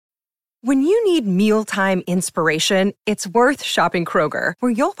When you need mealtime inspiration, it's worth shopping Kroger,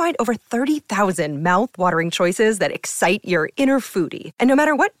 where you'll find over 30,000 mouth-watering choices that excite your inner foodie. And no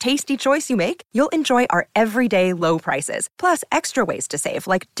matter what tasty choice you make, you'll enjoy our everyday low prices, plus extra ways to save,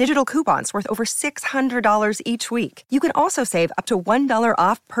 like digital coupons worth over $600 each week. You can also save up to $1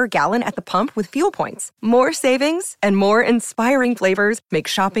 off per gallon at the pump with fuel points. More savings and more inspiring flavors make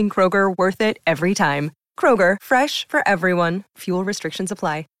shopping Kroger worth it every time. Kroger, fresh for everyone. Fuel restrictions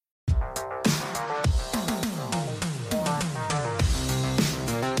apply.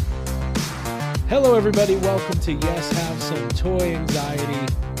 Hello, everybody. Welcome to Yes, Have Some Toy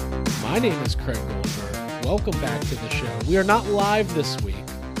Anxiety. My name is Craig Goldberg. Welcome back to the show. We are not live this week.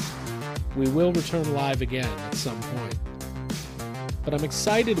 We will return live again at some point. But I'm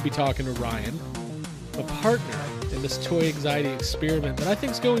excited to be talking to Ryan, a partner in this toy anxiety experiment that I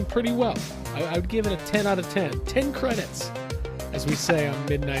think is going pretty well. I would give it a 10 out of 10. 10 credits, as we say on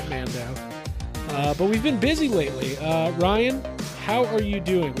Midnight Mando. But we've been busy lately. Ryan, how are you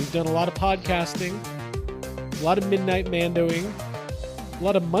doing? We've done a lot of podcasting, a lot of Midnight Mandoing, a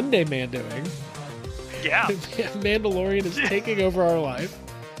lot of Monday Mandoing. Yeah. Mandalorian is taking over our life.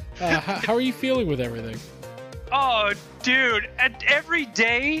 How are you feeling with everything? Oh, dude. And every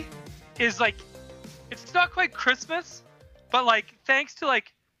day is like, it's not quite Christmas, but like, thanks to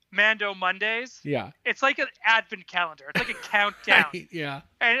like Mando Mondays. Yeah. It's like an advent calendar. It's like a countdown. Yeah.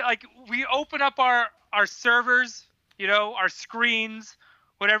 And like, we open up our servers, you know, our screens,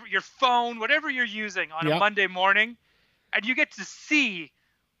 whatever, your phone, whatever you're using on a Monday morning, and you get to see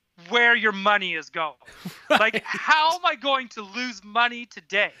where your money is going. Right. Like, how am I going to lose money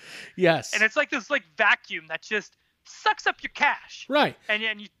today? Yes. And it's like this like vacuum that just sucks up your cash. Right. And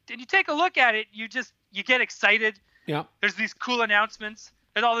you take a look at it, you get excited. Yeah. There's these cool announcements.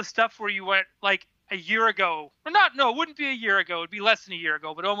 There's all this stuff where you went like a year ago. Or it wouldn't be a year ago. It'd be less than a year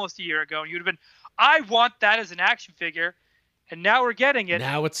ago, but almost a year ago. And you'd have been, I want that as an action figure. And now we're getting it.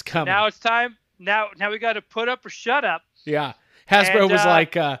 Now it's coming. Now it's time. Now we got to put up or shut up. Yeah. Hasbro was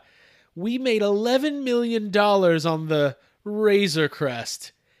like, we made $11 million on the Razor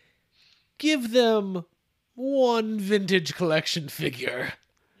Crest. Give them one vintage collection figure.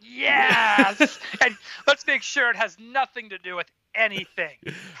 Yes! And let's make sure it has nothing to do with anything.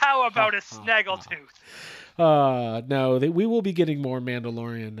 How about a snaggletooth? No, we will be getting more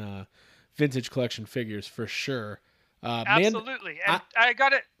Mandalorian vintage collection figures for sure. Absolutely. And I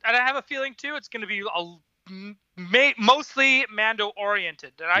got it. And I have a feeling, too, it's going to be mostly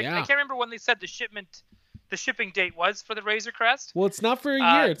Mando-oriented. And I can't remember when they said the shipping date was for the Razor Crest. Well, it's not for a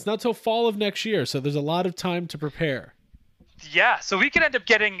year. It's not till fall of next year, so there's a lot of time to prepare. Yeah, so we could end up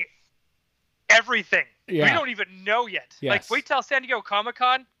getting everything. Yeah. We don't even know yet. Yes. Like, wait till San Diego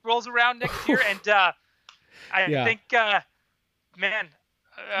Comic-Con rolls around next year, and I think, man.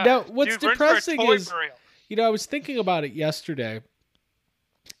 Now, what's dude, depressing we're in for a is, toy burial. you know, I was thinking about it yesterday,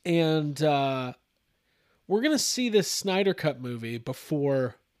 and we're going to see this Snyder Cut movie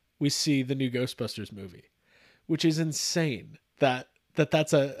before we see the new Ghostbusters movie, which is insane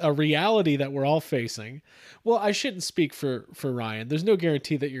that's a reality that we're all facing. Well, I shouldn't speak for Ryan. There's no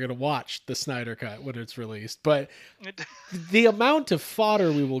guarantee that you're going to watch the Snyder Cut when it's released, but the amount of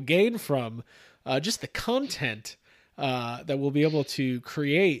fodder we will gain from just the content that we'll be able to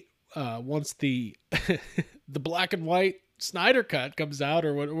create once the the black and white Snyder Cut comes out,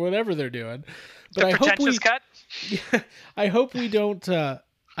 or whatever they're doing. But the pretentious cut? Yeah, I hope we don't.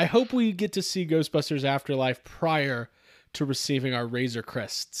 I hope we get to see Ghostbusters Afterlife prior to receiving our Razor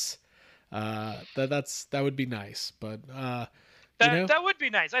Crests. That would be nice, but that would be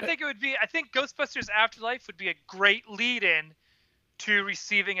nice. I think it would be. I think Ghostbusters Afterlife would be a great lead-in to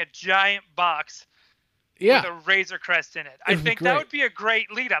receiving a giant box with a Razor Crest in it. I think that would be a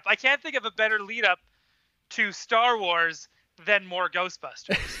great lead-up. I can't think of a better lead-up to Star Wars than more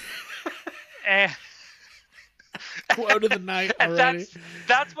Ghostbusters. And quote of the night and already.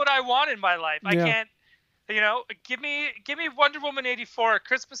 That's what I want in my life. I can't. You know, give me Wonder Woman 84 at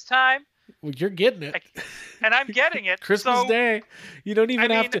Christmas time. Well, you're getting it. And I'm getting it. Christmas Day. You don't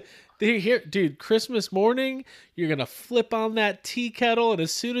even have to. Here, dude, Christmas morning, you're going to flip on that tea kettle, and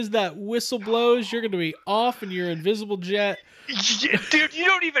as soon as that whistle blows, you're going to be off in your invisible jet. Dude, you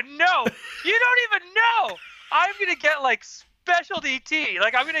don't even know. You don't even know. I'm going to get, like, specialty tea.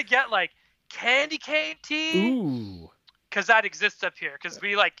 Like, I'm going to get, like, candy cane tea. Ooh. Because that exists up here. Because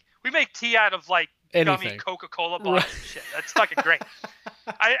we make tea out of, like, gummy Coca-Cola bottles and shit. That's fucking great.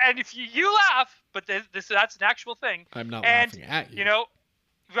 And if you laugh, but that's an actual thing. I'm not laughing at you. You know,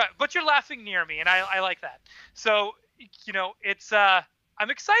 but you're laughing near me, and I like that. So, you know, it's I'm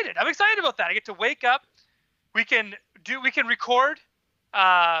excited. I'm excited about that. I get to wake up. We can record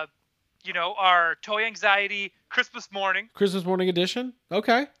our Toy Anxiety Christmas morning edition.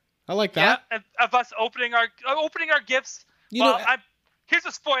 Okay, I like that. Yeah, of us opening our gifts. Here's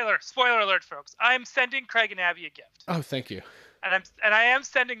a spoiler alert, folks. I'm sending Craig and Abby a gift. Oh, thank you. And I am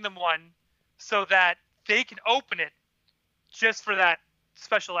sending them one so that they can open it just for that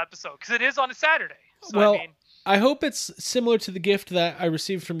special episode, because it is on a Saturday. So, I hope it's similar to the gift that I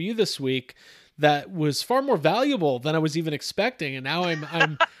received from you this week that was far more valuable than I was even expecting. And now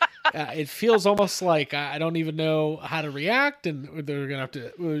I'm it feels almost like I don't even know how to react, and we're going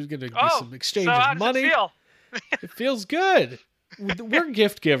to be some exchange of money. Does it feel? It feels good. We're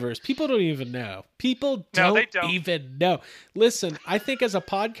gift givers. People don't even know. People don't even know. Listen, I think as a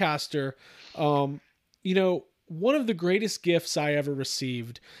podcaster, one of the greatest gifts I ever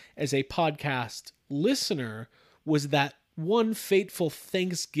received as a podcast listener was that one fateful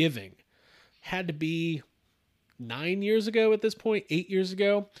Thanksgiving. Had to be 9 years ago at this point, 8 years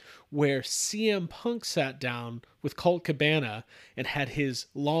ago, where CM Punk sat down with Colt Cabana and had his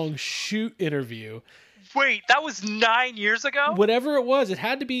long shoot interview. Wait, that was 9 years ago? Whatever it was, it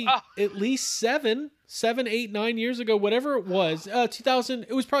had to be at least 7, 8, 9 years ago, whatever it was. 2000,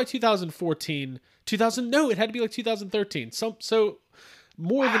 it was probably 2014. It had to be like 2013. So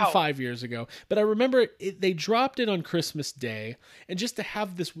more than 5 years ago. But I remember they dropped it on Christmas Day, and just to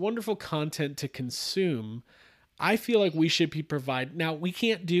have this wonderful content to consume, I feel like we should be provided. Now, we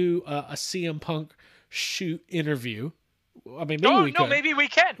can't do a CM Punk shoot interview. I mean, maybe we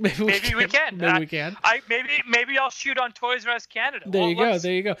can. Maybe we can. Maybe we can. Maybe we can. Maybe I'll shoot on Toys R Us Canada. There you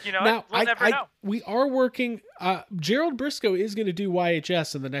go. Now, we'll never know. We are working. Gerald Briscoe is going to do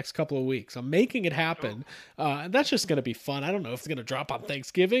YHS in the next couple of weeks. I'm making it happen. And that's just going to be fun. I don't know if it's going to drop on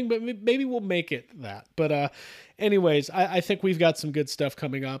Thanksgiving, but maybe we'll make it that. But anyways, I think we've got some good stuff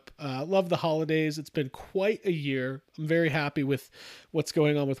coming up. Love the holidays. It's been quite a year. I'm very happy with what's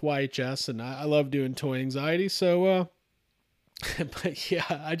going on with YHS, and I love doing Toy Anxiety. So, but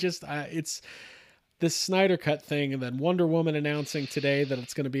yeah, it's this Snyder Cut thing, and then Wonder Woman announcing today that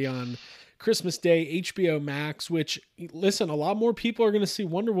it's going to be on Christmas Day, HBO Max, which, listen, a lot more people are going to see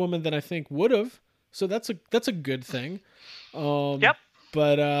Wonder Woman than I think would have. So that's a good thing. Yep.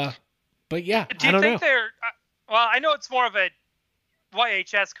 But yeah, do you think they're, well, I know it's more of a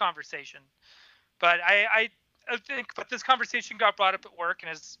YHS conversation, but I think, but this conversation got brought up at work,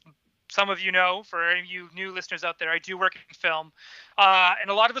 and as some of you know, for any of you new listeners out there, I do work in film. And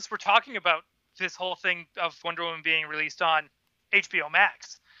a lot of us were talking about this whole thing of Wonder Woman being released on HBO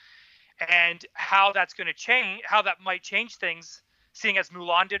Max and how that's going to change, how that might change things, seeing as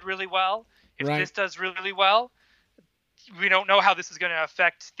Mulan did really well. If this does really well, we don't know how this is going to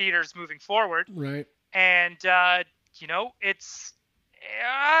affect theaters moving forward. Right. And,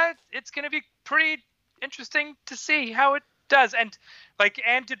 it's going to be pretty interesting to see how it does. And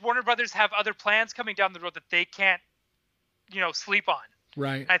did Warner Brothers have other plans coming down the road that they can't, sleep on?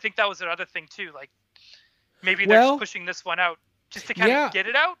 Right. And I think that was another thing too. Like maybe they're just pushing this one out just to kind of get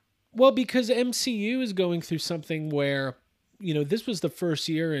it out. Well, because MCU is going through something where, this was the first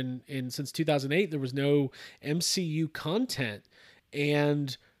year in since 2008, there was no MCU content.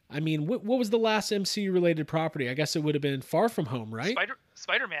 And I mean, what was the last MCU related property? I guess it would have been Far From Home, right?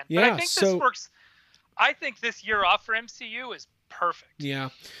 Spider-Man. Yeah. But I think this works. I think this year off for MCU is perfect. Yeah.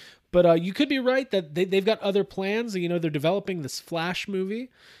 But you could be right that they've got other plans. They're developing this Flash movie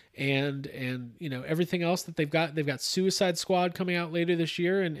and everything else that they've got. They've got Suicide Squad coming out later this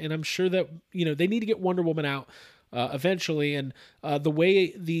year. And I'm sure that, they need to get Wonder Woman out eventually. And the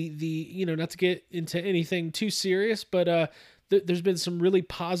way the not to get into anything too serious, but there's been some really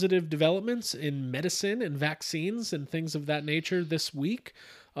positive developments in medicine and vaccines and things of that nature this week.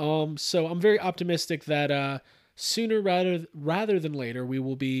 So I'm very optimistic that sooner rather than later, we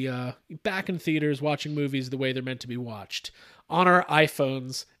will be back in theaters watching movies the way they're meant to be watched, on our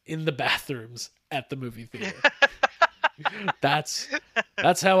iPhones in the bathrooms at the movie theater. That's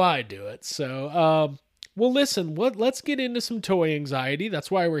how I do it. So, well, listen, let's get into some Toy Anxiety.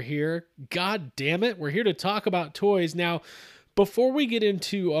 That's why we're here. God damn it, we're here to talk about toys. Now, before we get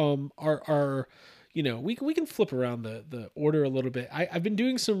into our we can flip around the order a little bit. I've been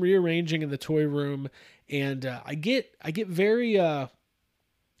doing some rearranging in the toy room, and I get very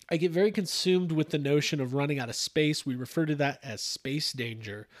consumed with the notion of running out of space. We refer to that as space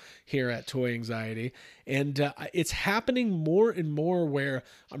danger here at Toy Anxiety, and it's happening more and more where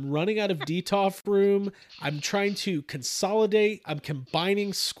I'm running out of DTOF room. I'm trying to consolidate. I'm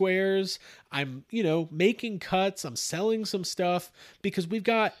combining squares. I'm making cuts. I'm selling some stuff because we've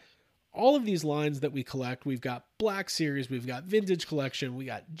got all of these lines that we collect. We've got Black Series, we've got Vintage Collection, we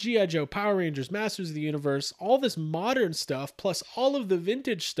got G.I. Joe, Power Rangers, Masters of the Universe, all this modern stuff, plus all of the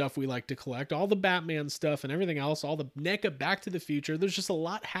vintage stuff we like to collect, all the Batman stuff and everything else, all the NECA Back to the Future. There's just a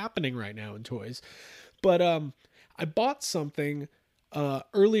lot happening right now in toys. But I bought something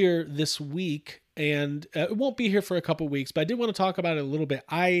earlier this week, and it won't be here for a couple weeks, but I did want to talk about it a little bit.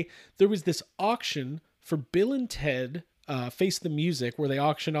 There was this auction for Bill and Ted Face the Music, where they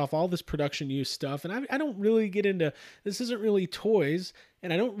auction off all this production use stuff. And I don't really get into, this isn't really toys,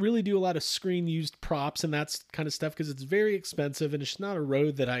 and I don't really do a lot of screen used props and that kind of stuff because it's very expensive and it's not a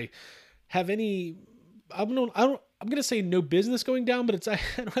road that I have any, I'm going to say no business going down, but I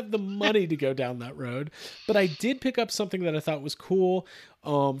don't have the money to go down that road. But I did pick up something that I thought was cool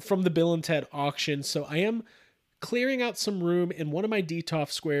from the Bill and Ted auction. So I am clearing out some room in one of my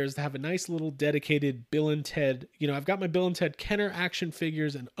DTOF squares to have a nice little dedicated Bill and Ted. I've got my Bill and Ted Kenner action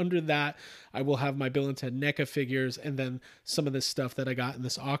figures, and under that I will have my Bill and Ted NECA figures, and then some of this stuff that I got in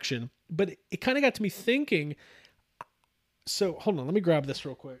this auction. But it kind of got to me thinking, so hold on, let me grab this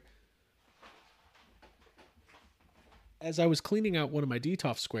real quick. As I was cleaning out one of my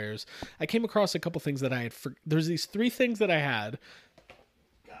DTOF squares, I came across a couple things that I had. There's these 3 things that I had.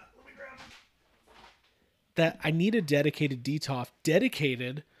 That I need a dedicated DTOF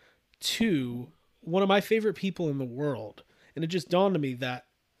dedicated to one of my favorite people in the world. And it just dawned on me that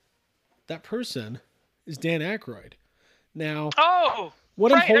that person is Dan Aykroyd. Now,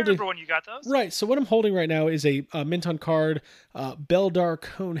 what I'm holding, I remember when you got those. Right. So what I'm holding right now is a mint on card Beldar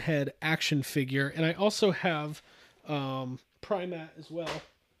Conehead action figure. And I also have Primat as well,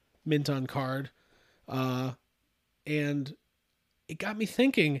 mint on card. And it got me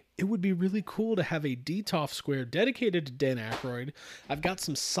thinking, it would be really cool to have a DTOF square dedicated to Dan Aykroyd. I've got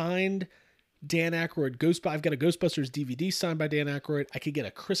some signed Dan Aykroyd I've got a Ghostbusters DVD signed by Dan Aykroyd. I could get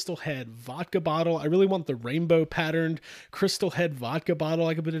a Crystal Head vodka bottle. I really want the rainbow patterned Crystal Head vodka bottle.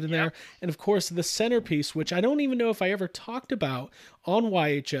 I could put it in there. And of course, the centerpiece, which I don't even know if I ever talked about on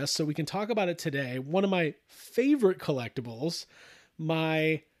YHS, so we can talk about it today. One of my favorite collectibles,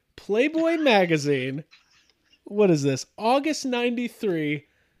 my Playboy magazine. What is this? August 93,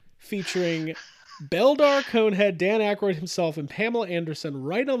 featuring Beldar Conehead, Dan Aykroyd himself, and Pamela Anderson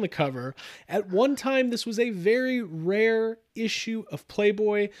right on the cover. At one time, this was a very rare issue of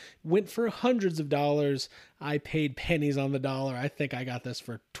Playboy. Went for hundreds of dollars. I paid pennies on the dollar. I think I got this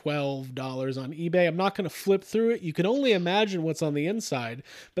for $12 on eBay. I'm not going to flip through it. You can only imagine what's on the inside,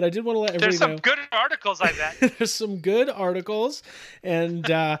 but I did want to let everybody know. There's some good articles, I bet. There's some good articles, and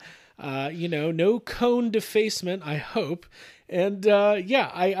no cone defacement, I hope. And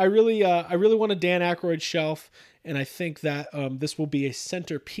I really want a Dan Aykroyd shelf, and I think that this will be a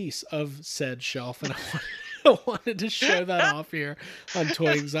centerpiece of said shelf, and I wanted to show that off here on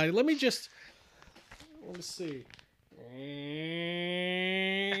Toy Anxiety. Let me see.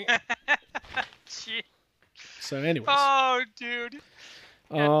 So anyways. Oh, dude.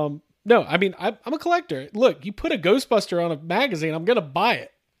 No, I mean, I'm a collector. Look, you put a Ghostbuster on a magazine, I'm going to buy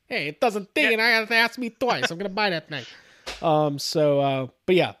it. Hey, it doesn't ding, and I have to ask me twice. I'm going to buy that thing.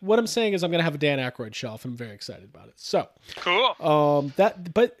 But yeah, what I'm saying is I'm going to have a Dan Aykroyd shelf. I'm very excited about it. So cool.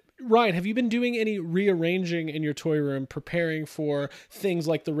 But Ryan, have you been doing any rearranging in your toy room, preparing for things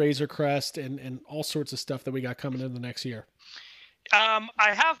like the Razor Crest and all sorts of stuff that we got coming in the next year? I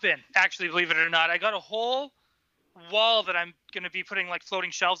have been, actually, believe it or not. I got a whole wall that I'm going to be putting like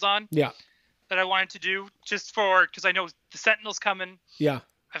floating shelves on. Yeah. That I wanted to do just because I know the Sentinel's coming. Yeah.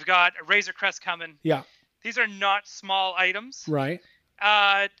 I've got a Razor Crest coming. Yeah. These are not small items. Right.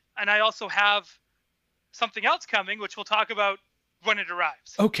 And I also have something else coming, which we'll talk about when it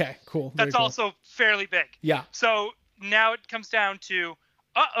arrives. Okay, cool. That's cool. Also fairly big. Yeah. So now it comes down to,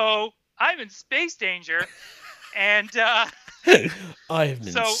 I'm in space danger. And I am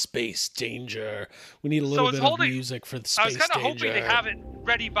in space danger. We need a little bit of music for the space danger. I was kind of hoping to have it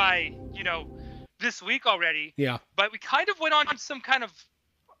ready by, this week already. Yeah. But we kind of went on some kind of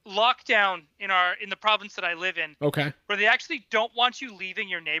lockdown in the province that I live in. Okay. Where they actually don't want you leaving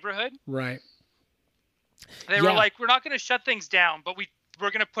your neighborhood. Right. They were like, we're not going to shut things down, but we're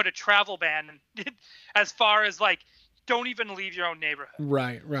going to put a travel ban as far as like, don't even leave your own neighborhood.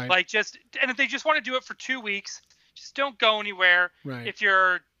 Right. Like and if they just want to do it for 2 weeks, just don't go anywhere. Right.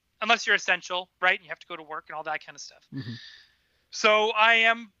 Unless you're essential, right? And you have to go to work and all that kind of stuff. Mm-hmm. So I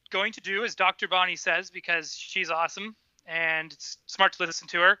am going to do as Dr. Bonnie says, because she's awesome and it's smart to listen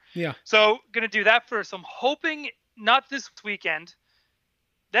to her. Yeah. So going to do that first. I'm hoping not this weekend,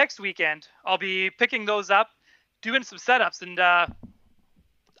 next weekend, I'll be picking those up, doing some setups, and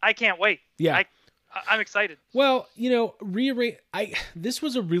I can't wait. Yeah. I'm excited. Well, this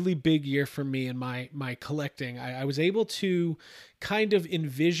was a really big year for me in my collecting. I was able to kind of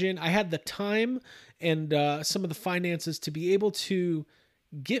envision, I had the time and some of the finances to be able to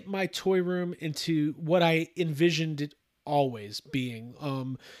get my toy room into what I envisioned it always being.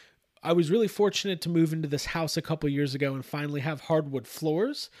 I was really fortunate to move into this house a couple years ago and finally have hardwood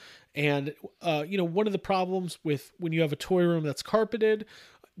floors. And, one of the problems with when you have a toy room that's carpeted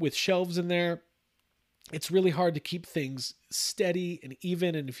with shelves in there, it's really hard to keep things steady and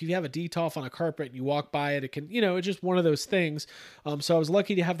even. And if you have a detolf on a carpet and you walk by it, it can, it's just one of those things. So I was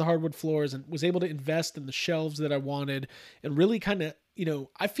lucky to have the hardwood floors and was able to invest in the shelves that I wanted and really kind of,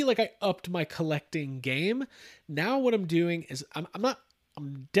 I feel like I upped my collecting game. Now what I'm doing is I'm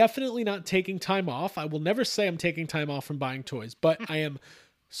definitely not taking time off. I will never say I'm taking time off from buying toys, but I am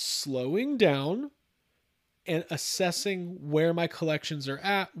slowing down and assessing where my collections are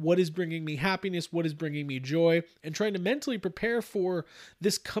at, what is bringing me happiness, what is bringing me joy, and trying to mentally prepare for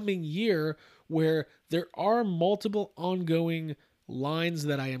this coming year where there are multiple ongoing lines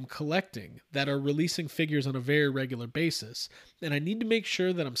that I am collecting that are releasing figures on a very regular basis. And I need to make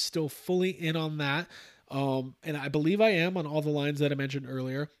sure that I'm still fully in on that. And I believe I am on all the lines that I mentioned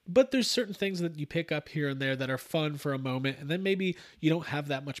earlier, but there's certain things that you pick up here and there that are fun for a moment, and then maybe you don't have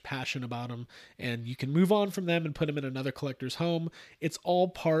that much passion about them, and you can move on from them and put them in another collector's home. It's all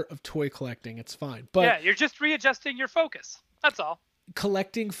part of toy collecting. It's fine. But yeah, you're just readjusting your focus. That's all.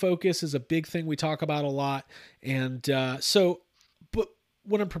 Collecting focus is a big thing we talk about a lot. And but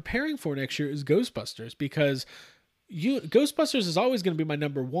what I'm preparing for next year is Ghostbusters, because Ghostbusters is always going to be my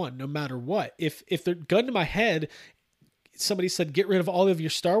number one, no matter what. If they're gun to my head, somebody said, get rid of all of your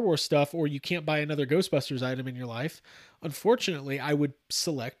Star Wars stuff or you can't buy another Ghostbusters item in your life. Unfortunately, I would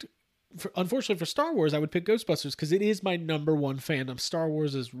select, unfortunately for Star Wars, I would pick Ghostbusters because it is my number one fandom. Star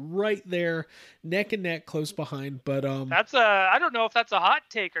Wars is right there, neck and neck, close behind. But I don't know if that's a hot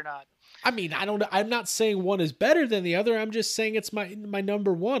take or not. I mean, I'm not saying one is better than the other. I'm just saying it's my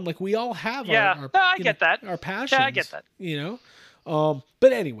number one. Like, we all have our passions. Yeah, I get that.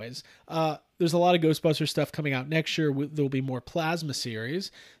 But anyways, there's a lot of Ghostbuster stuff coming out next year. There'll be more Plasma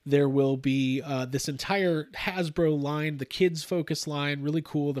series. There will be this entire Hasbro line, the kids focus line, really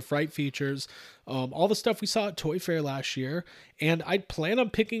cool. The Fright features, all the stuff we saw at Toy Fair last year. And I plan on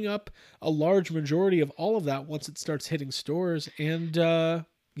picking up a large majority of all of that once it starts hitting stores. And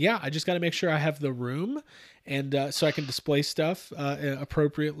yeah, I just got to make sure I have the room and so I can display stuff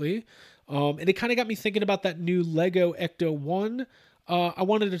appropriately. And it kind of got me thinking about that new Lego Ecto-1. I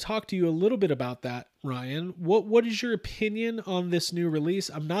wanted to talk to you a little bit about that, Ryan. What is your opinion on this new release?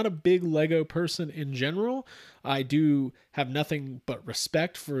 I'm not a big Lego person in general. I do have nothing but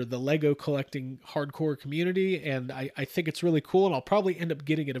respect for the Lego collecting hardcore community, and I think it's really cool, and I'll probably end up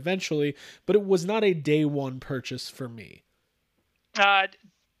getting it eventually, but it was not a day one purchase for me.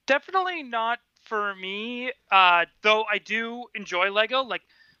 Definitely not for me, though I do enjoy Lego, like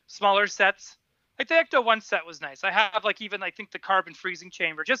smaller sets. Like the Ecto-1 set was nice. I have I think the carbon freezing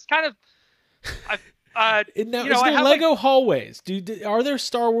chamber, just kind of. Is there Lego hallways? Are there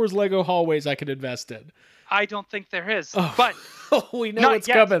Star Wars Lego hallways I could invest in? I don't think there is, but we know what's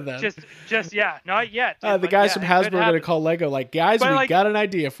coming then. Not yet. The guys from Hasbro are going to call Lego like, guys, we got an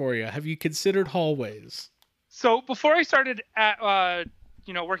idea for you. Have you considered hallways? So before I started at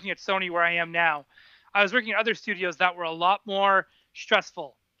working at Sony where I am now, I was working at other studios that were a lot more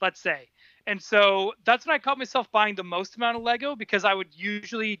stressful, let's say. And so that's when I caught myself buying the most amount of Lego, because I would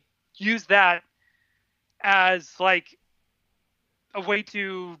usually use that as like a way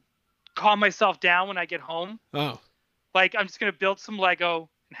to calm myself down when I get home. Oh. Like, I'm just going to build some Lego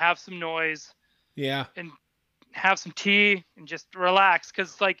and have some noise. Yeah. And have some tea and just relax.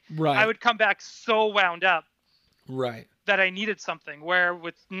 Because I would come back so wound up. Right. That I needed something, where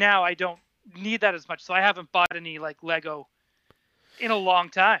with now I don't need that as much. So I haven't bought any Lego in a long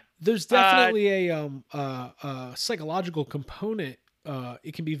time. There's definitely a psychological component.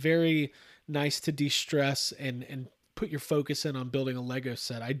 It can be very nice to de-stress and put your focus in on building a Lego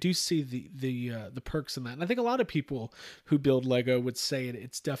set. I do see the perks in that. And I think a lot of people who build Lego would say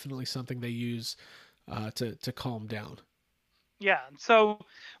it's definitely something they use to calm down. Yeah. So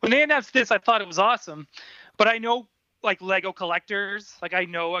when they announced this, I thought it was awesome. But I know Lego collectors, I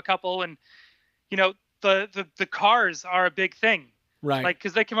know a couple, and the cars are a big thing, right?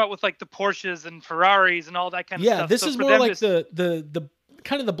 Because they come out with the Porsches and Ferraris and all that kind of stuff. Yeah, this is more like the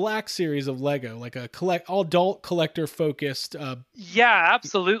kind of the Black series of Lego, like a all adult collector focused. Yeah,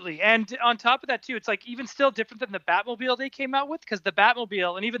 absolutely. And on top of that too, it's even still different than the Batmobile they came out with, because the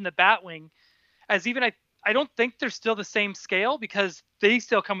Batmobile and even the Batwing, I don't think they're still the same scale, because they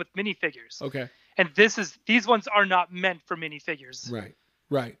still come with minifigures. Okay. And these ones are not meant for minifigures.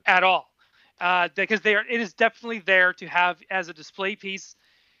 Right. At all. Because it is definitely there to have as a display piece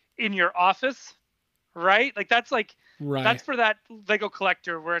in your office, right? Like that's for that Lego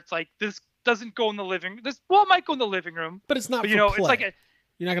collector where it's like, this doesn't go in the living. It might go in the living room, but it's not. But, for play. It's like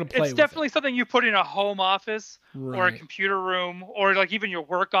you're not going to play. It's definitely something you put in a home office or a computer room or like even your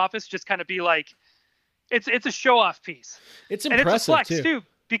work office. Just kind of be like, it's a show off piece. It's impressive, and it's a flex too,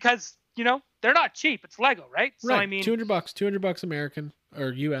 because they're not cheap. It's Lego, right? So I mean, $200 American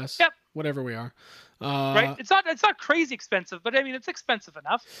or US, whatever we are. Right. It's not crazy expensive, but I mean, it's expensive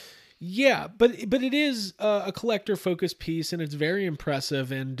enough. Yeah, but it is a collector focused piece, and it's very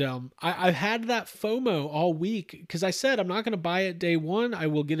impressive. And I've had that FOMO all week because I said I'm not going to buy it day one. I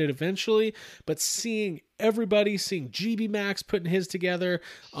will get it eventually. But seeing GB Max putting his together,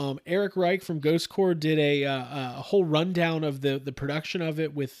 Eric Reich from Ghost Corps did a whole rundown of the production of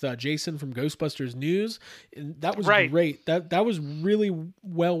it with Jason from Ghostbusters News, and that was great. That was really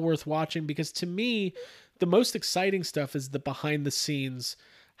well worth watching because to me, the most exciting stuff is the behind the scenes.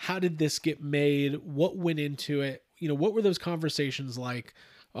 How did this get made? What went into it? What were those conversations like?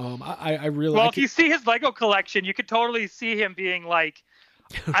 I really... Well, if you see his Lego collection, you could totally see him being like,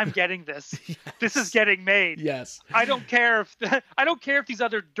 I'm getting this. Yes. This is getting made. Yes. I don't care if these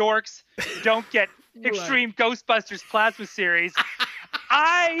other dorks don't get Extreme Ghostbusters Plasma Series.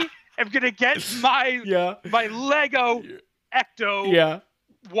 I am going to get my Lego Ecto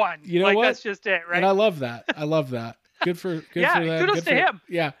one. You know what? That's just it, right? And I love that. Good for them. Kudos to him.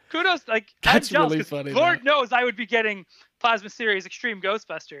 Yeah. Kudos. That's really funny. Lord knows I would be getting Plasma Series Extreme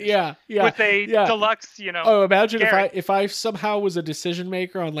Ghostbusters. Yeah. With a deluxe, Oh, imagine Garrett. if I somehow was a decision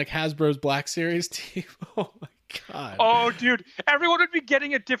maker on Hasbro's Black Series team. Oh my God. Oh, dude. Everyone would be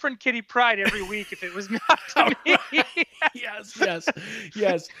getting a different Kitty Pryde every week if it was not to me.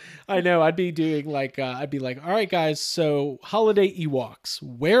 Yes. I know. I'd be doing I'd be like, all right, guys, so holiday Ewoks,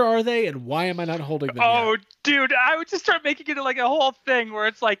 where are they and why am I not holding them yet? Dude, I would just start making it a whole thing where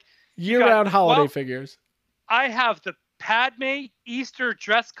it's like year-round holiday figures. I have the Padme Easter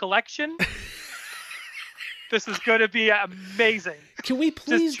dress collection. This is going to be amazing. Can we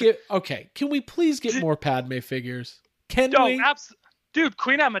please get more Padme figures? Can we? Dude,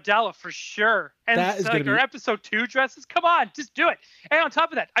 Queen Amidala for sure. And that is her episode 2 dresses. Come on, just do it. And on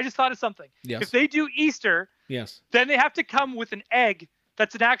top of that, I just thought of something. Yes. If they do Easter, then they have to come with an egg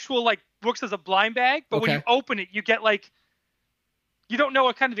that's an actual works as a blind bag, but when you open it, you get you don't know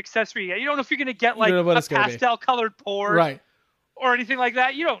what kind of accessory you get. You don't know if you're going to get a pastel colored port, right, or anything like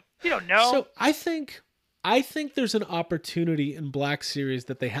that. You don't know. So I think there's an opportunity in Black Series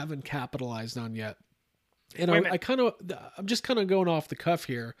that they haven't capitalized on yet. And I'm just kind of going off the cuff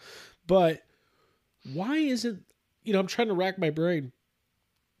here, but why isn't, I'm trying to rack my brain.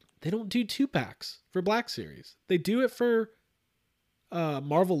 They don't do 2-packs for Black Series. They do it for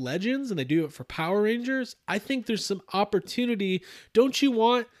Marvel Legends and they do it for Power Rangers. I think there's some opportunity. Don't you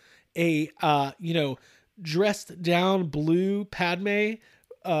want a, dressed down blue Padme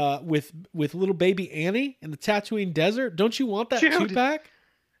with little baby Annie in the Tatooine desert? Don't you want that 2-pack?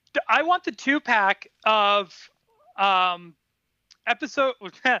 I want the 2-pack of episode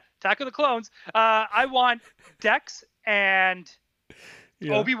Attack of the Clones. I want Dex and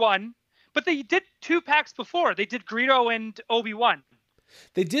Obi-Wan, but they did 2-packs before. They did Greedo and Obi-Wan.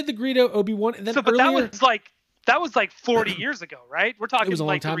 They did the Greedo Obi-Wan, and then but that was 40 years ago, right? We're talking it was a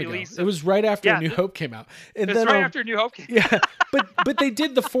long time ago. It was right after A New Hope came out. And it was right after A New Hope came out. But they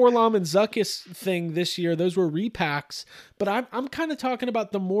did the 4-LOM and Zuckuss thing this year. Those were repacks. But I'm kind of talking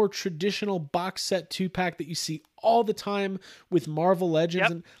about the more traditional box set 2-pack that you see all the time with Marvel Legends.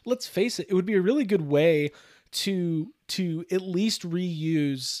 Yep. And let's face it, it would be a really good way to at least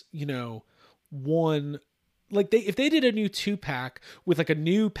reuse, one. If they did a new 2-pack with a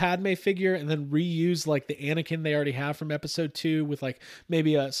new Padme figure and then reuse the Anakin they already have from episode 2 with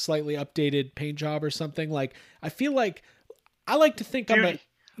maybe a slightly updated paint job or something, I feel like I like to think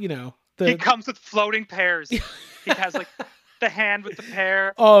he comes with floating pairs. He has the hand with the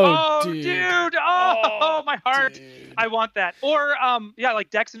pair. Oh dude. Oh, my heart. Dude. I want that. Or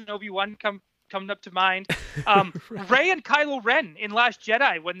Dex and Obi-Wan coming up to mind. Rey and Kylo Ren in Last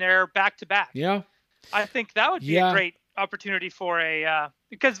Jedi when they're back to back. Yeah. I think that would be a great opportunity for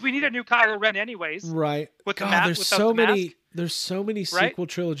because we need a new Kylo Ren anyways. Right. With the mask, there's so many sequel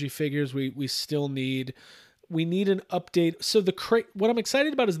trilogy figures we still need. We need an update. So the crate, what I'm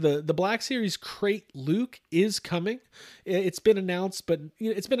excited about is the Black Series crate Luke is coming. It's been announced, but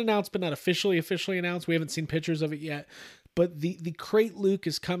not officially announced. We haven't seen pictures of it yet. But the crate Luke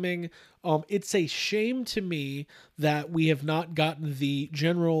is coming. It's a shame to me that we have not gotten the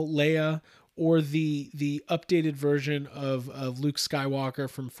General Leia or the updated version of Luke Skywalker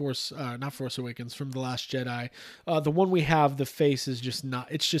from not Force Awakens, from The Last Jedi. The one we have, the face is just not.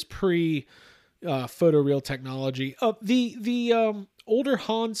 It's just pre photoreal technology. The older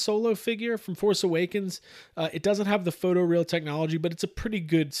Han Solo figure from Force Awakens, it doesn't have the photoreal technology, but it's a pretty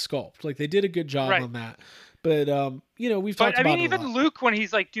good sculpt. Like, they did a good job on that. But we've talked about it. I mean, even Luke, when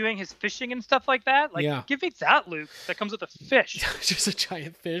he's like doing his fishing and stuff like that, like give me that Luke that comes with a fish, just a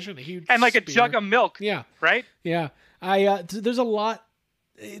giant fish and a huge like spear. A jug of milk. Yeah, right. Yeah, there's a lot.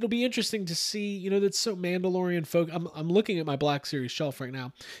 It'll be interesting to see. That's so Mandalorian folk. I'm looking at my Black Series shelf right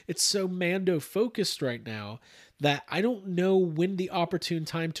now. It's so Mando focused right now that I don't know when the opportune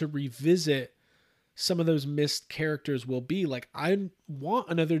time to revisit some of those missed characters will be. Like, I want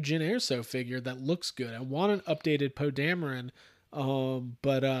another Jyn Erso figure that looks good. I want an updated Poe Dameron,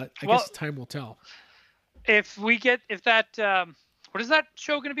 but I guess time will tell. If that, what is that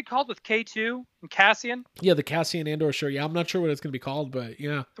show going to be called with K2 and Cassian? Yeah, the Cassian Andor show. Yeah, I'm not sure what it's going to be called, but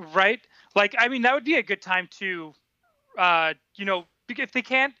yeah. Right? Like, I mean, that would be a good time to, if they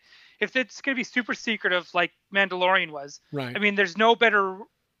can't, if it's going to be super secretive like Mandalorian was, right? I mean, there's no better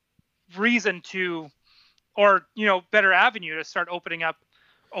reason to, or better avenue to start opening up.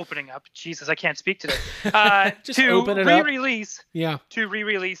 Jesus, I can't speak today. Just to open it re-release. Up. Yeah. To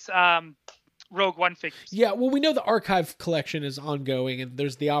re-release Rogue One figures. Yeah, well, we know the archive collection is ongoing, and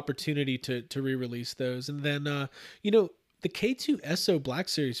there's the opportunity to re-release those, and then the K2SO Black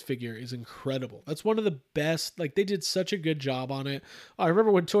Series figure is incredible. That's one of the best. Like, they did such a good job on it. I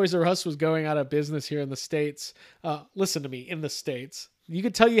remember when Toys R Us was going out of business here in the States. Listen to me, in the States. You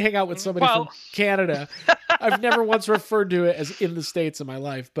could tell you hang out with somebody from Canada. I've never once referred to it as in the States in my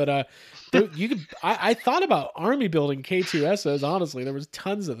life, but I thought about army building K2SOs. Honestly, there was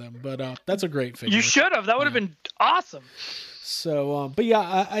tons of them, but that's a great figure. You should have. That would have been awesome. So, but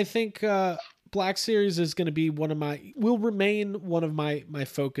yeah, I think Black Series is going to be will remain one of my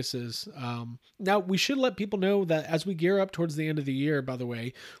focuses. Now, we should let people know that as we gear up towards the end of the year, by the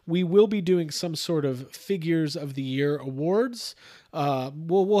way, we will be doing some sort of Figures of the Year awards.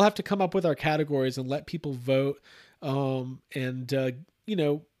 We'll have to come up with our categories and let people vote. There's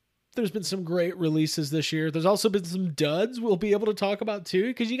been some great releases this year. There's also been some duds we'll be able to talk about too,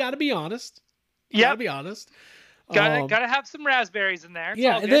 because you got to be honest. Yeah, to be honest. Gotta have some raspberries in there.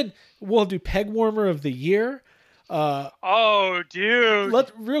 It's then we'll do Peg Warmer of the Year. Oh, dude!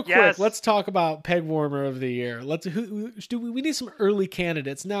 Real quick, let's talk about Peg Warmer of the Year. We need some early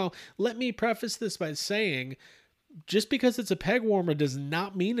candidates. Now, let me preface this by saying, just because it's a Peg Warmer does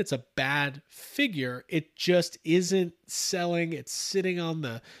not mean it's a bad figure. It just isn't selling. It's sitting on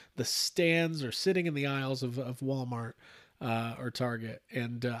the stands or sitting in the aisles of Walmart. Or Target,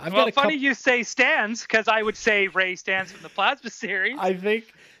 and I've got funny you say Stans, because I would say Ray Stans from the Plasma series. I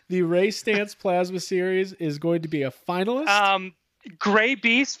think the Ray Stans Plasma series is going to be a finalist. Gray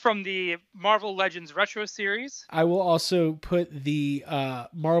Beast from the Marvel Legends Retro series. I will also put the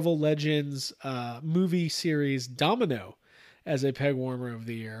Marvel Legends movie series Domino as a Peg Warmer of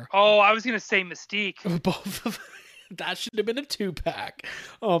the Year. Oh, I was going to say Mystique. Both of them. That should have been a 2-pack.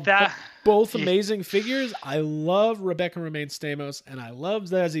 Both amazing figures. I love Rebecca Romaine Stamos and I love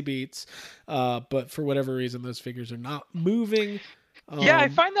Zazie Beetz. But for whatever reason, those figures are not moving. I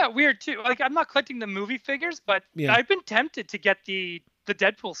find that weird too. Like, I'm not collecting the movie figures, but I've been tempted to get the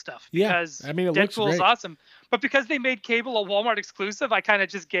Deadpool stuff because Deadpool is awesome. But because they made Cable a Walmart exclusive, I kind of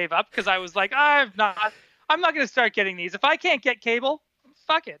just gave up because I was like, I'm not going to start getting these. If I can't get Cable,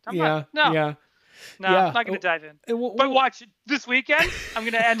 fuck it. I'm not going to dive in. But watch this weekend. I'm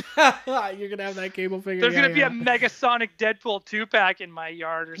going to end. You're going to have that Cable figure. There's going to be a Megasonic Deadpool 2-pack in my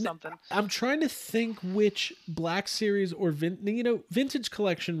yard or something. I'm trying to think which Black Series or Vintage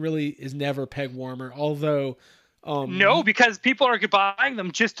Collection really is never Peg Warmer. Although, no, because people are buying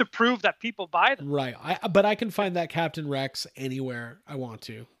them just to prove that people buy them. Right. But I can find that Captain Rex anywhere I want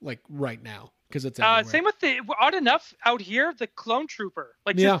to, like right now. Because it's same with odd enough out here, the Clone Trooper,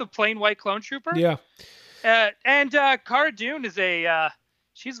 just the plain white Clone Trooper. Yeah. And Cara Dune is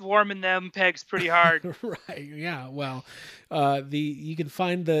she's warming them pegs pretty hard. Right. Yeah. Well, you can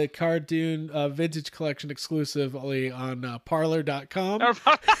find the Cara Dune Vintage Collection exclusively on Parlor.com.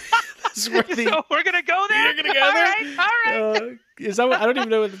 So we're gonna go there. You're gonna go there. All right. Is that I don't even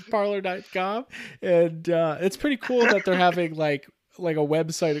know what it's Parlor.com, and it's pretty cool that they're having like a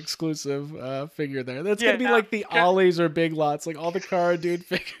website exclusive figure there. That's gonna be like the Ollies or Big Lots. Like all the Cara Dune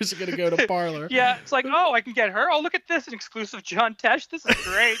figures are gonna go to Parlor. Yeah, it's like, oh, I can get her. Oh, look at this, an exclusive John Tesh. This is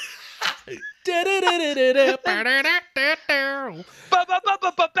great.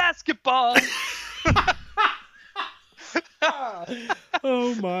 Basketball.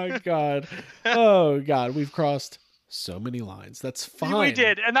 Oh my God. Oh God. We've crossed so many lines. That's fine. We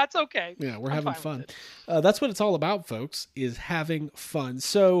did, and that's okay. Yeah, we're having fun. That's what it's all about, folks, is having fun.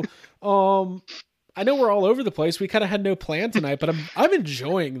 So, I know we're all over the place. We kind of had no plan tonight, but I'm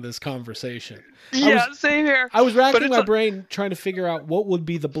enjoying this conversation. Yeah, same here. I was racking my brain trying to figure out what would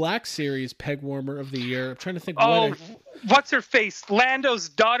be the Black Series peg warmer of the year. I'm trying to think. What's her face? Lando's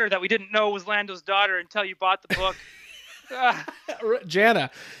daughter that we didn't know was Lando's daughter until you bought the book. Jana.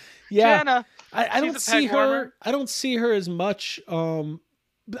 Yeah. Jana. I don't see her. Warmer. I don't see her as much.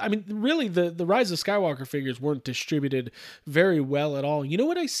 I mean, really, the Rise of Skywalker figures weren't distributed very well at all. You know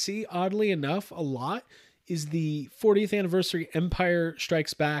what I see, oddly enough, a lot is the 40th anniversary Empire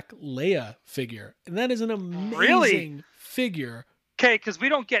Strikes Back Leia figure, and that is an amazing figure. Okay, because we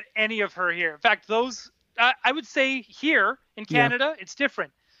don't get any of her here. In fact, those I would say here in Canada, it's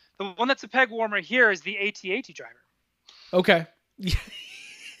different. The one that's a peg warmer here is the AT-AT driver. Okay.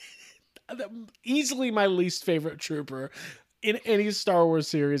 Easily my least favorite trooper in any Star Wars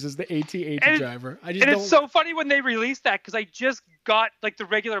series is the AT-AT driver. It's so funny when they released that because I just got like the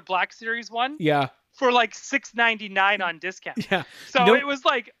regular Black Series one. Yeah. For like $6.99 on discount. Yeah. So it was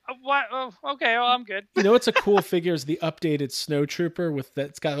like, what? Oh, okay, well, I'm good. You know what's a cool figure is the updated Snowtrooper with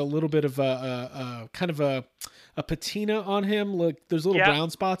that. It's got a little bit of a kind of a patina on him. Look, there's little brown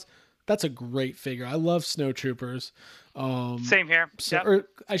spots. That's a great figure. I love Snowtroopers. Same here. Or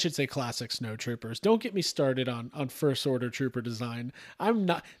I should say classic Snowtroopers. Don't get me started on First Order Trooper design. I am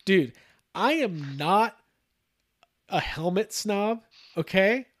not a helmet snob,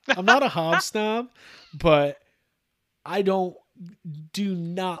 okay? I'm not a Hob snob, but I do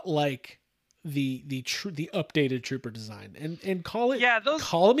not like the updated Trooper design. And call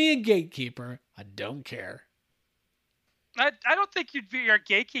me a gatekeeper. I don't care. I don't think you'd be a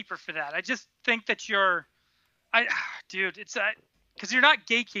gatekeeper for that. I just think that it's because you're not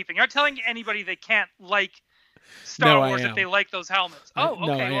gatekeeping. You're not telling anybody they can't like Star Wars if they like those helmets. Oh, okay.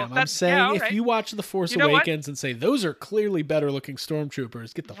 No, I am. I'm saying if you watch The Force Awakens and say those are clearly better looking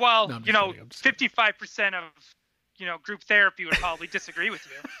stormtroopers, get the 55% of group therapy would probably disagree with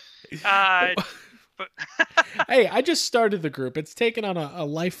you. But hey, I just started the group. It's taken on a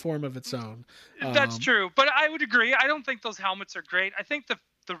life form of its own. That's true, but I would agree. I don't think those helmets are great. I think the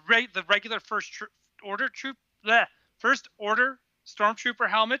regular First Order Stormtrooper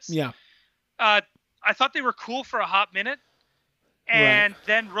helmets. Yeah. I thought they were cool for a hot minute, and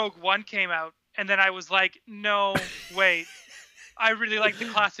then Rogue One came out, and then I was like, no, wait. I really like the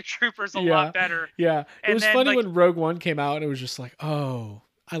classic troopers a lot better. Yeah. It was funny when Rogue One came out, and it was just like, oh,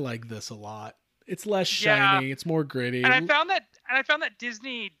 I like this a lot. It's less shiny. It's more gritty. And I found that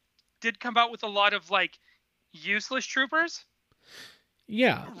Disney did come out with a lot of like useless troopers.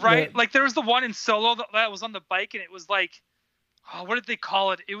 Yeah. Right? Like there was the one in Solo that was on the bike, and it was like, oh, what did they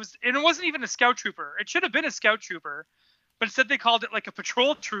call it? It wasn't even a scout trooper. It should have been a scout trooper, but instead they called it like a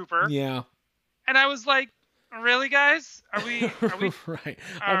patrol trooper. Yeah. And I was like, really, guys? Are we right?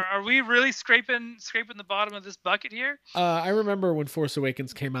 Are we really scraping the bottom of this bucket here? I remember when Force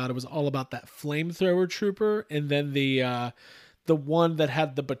Awakens came out, it was all about that flamethrower trooper, and then the one that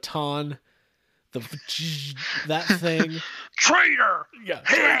had the baton, that thing. Traitor.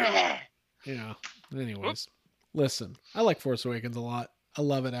 Yeah. Yeah. Anyways. Listen, I like Force Awakens a lot. I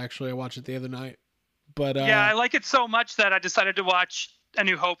love it, actually. I watched it the other night. But I like it so much that I decided to watch A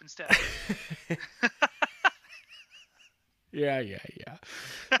New Hope instead. Yeah.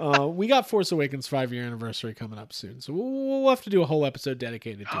 We got Force Awakens 5-year anniversary coming up soon, so we'll have to do a whole episode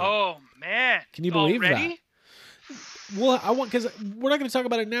dedicated to it. Oh, man. Can you believe that? Well, because we're not going to talk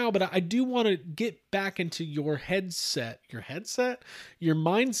about it now, but I do want to get back into your mindset.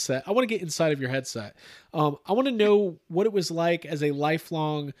 I want to get inside of your headset. I want to know what it was like as a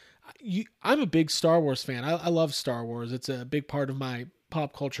lifelong. I'm a big Star Wars fan. I love Star Wars. It's a big part of my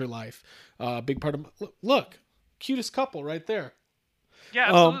pop culture life. Big part of look, cutest couple right there. Yeah,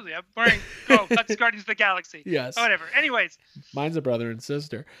 absolutely. I'm wearing. Oh, that's Guardians of the Galaxy. Yes. Oh, whatever. Anyways, mine's a brother and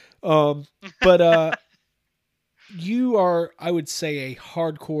sister. But. You are, I would say, a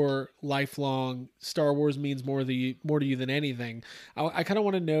hardcore, lifelong Star Wars means more to you than anything. I kind of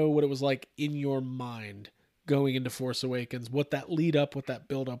want to know what it was like in your mind going into Force Awakens, what that lead up, what that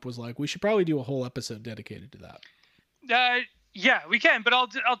build up was like. We should probably do a whole episode dedicated to that. Yeah, we can, but I'll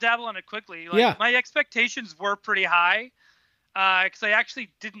dabble on it quickly. My expectations were pretty high because I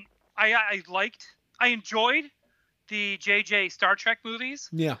actually didn't. I enjoyed the JJ Star Trek movies.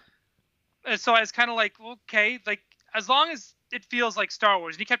 Yeah. So I was kind of like, okay, like as long as it feels like Star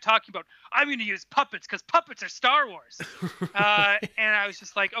Wars. And he kept talking about, I'm going to use puppets because puppets are Star Wars. And I was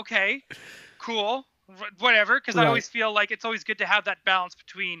just like, okay, cool. whatever, because I always feel like it's always good to have that balance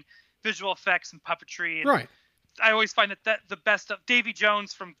between visual effects and puppetry. And right. I always find that the best of Davy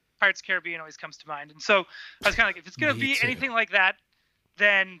Jones from Pirates of the Caribbean always comes to mind. And so I was kind of like, if it's going to be anything like that,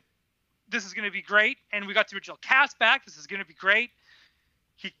 then this is going to be great. And we got the original cast back. This is going to be great.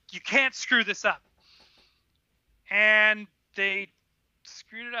 You can't screw this up. And they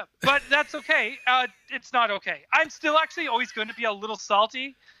screwed it up. But that's okay. It's not okay. I'm still actually always going to be a little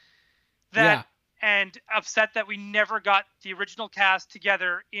salty and upset that we never got the original cast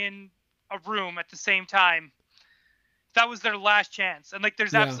together in a room at the same time. That was their last chance. And like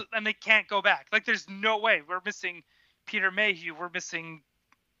there's and they can't go back. Like there's no way. We're missing Peter Mayhew. We're missing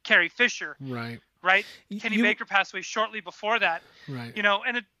Carrie Fisher. Right. Kenny Baker passed away shortly before that. Right.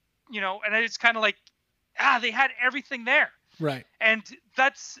 And it's kind of like, they had everything there. Right. And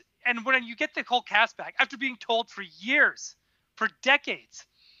when you get the whole cast back, after being told for years, for decades,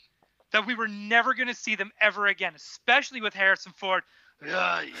 that we were never going to see them ever again, especially with Harrison Ford.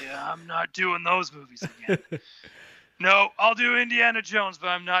 Yeah, I'm not doing those movies again. No, I'll do Indiana Jones, but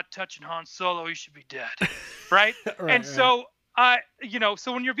I'm not touching Han Solo. He should be dead. Right? So,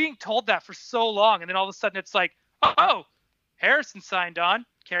 so when you're being told that for so long, and then all of a sudden it's like, oh, Harrison signed on,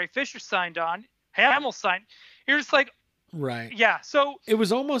 Carrie Fisher signed on, Hamill signed. You're just like, right. Yeah. So it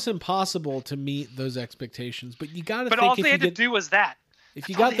was almost impossible to meet those expectations, but you got to think. But all they had to do was that. If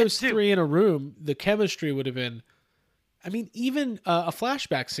you got those three in a room, the chemistry would have been. I mean, even a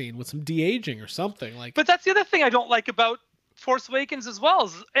flashback scene with some de-aging or something like. But that's the other thing I don't like about Force Awakens as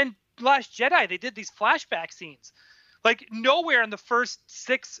well. And Last Jedi, they did these flashback scenes, like nowhere in the first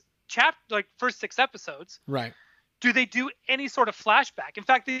six episodes. Right. Do they do any sort of flashback? In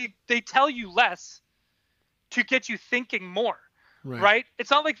fact, they tell you less to get you thinking more. Right?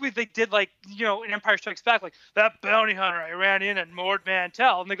 It's not like they did like, in Empire Strikes Back, like that bounty hunter I ran in and Ord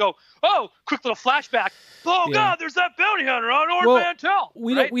Mantell, and they go, oh, quick little flashback. Oh God, there's that bounty hunter on Ord Mantell.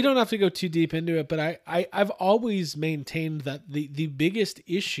 We don't have to go too deep into it, but I've always maintained that the biggest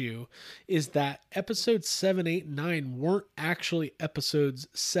issue is that episodes 7, 8, and 9 weren't actually episodes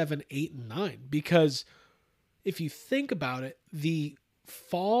 7, 8, and 9, because if you think about it, the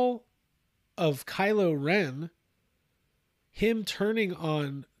fall of Kylo Ren, him turning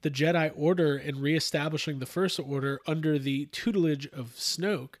on the Jedi Order and reestablishing the First Order under the tutelage of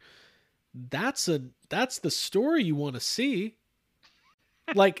Snoke, that's the story you want to see.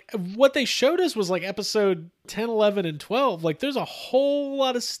 Like, what they showed us was like episode 10, 11, and 12. Like, there's a whole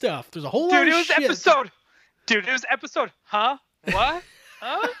lot of stuff. There's a whole lot of shit. It was episode. Huh? What?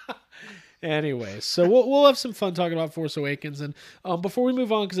 Huh? Anyway, so we'll have some fun talking about Force Awakens. And before we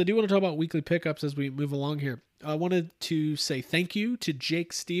move on, because I do want to talk about weekly pickups as we move along here, I wanted to say thank you to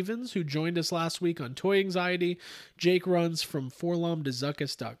Jake Stevens, who joined us last week on Toy Anxiety. Jake runs from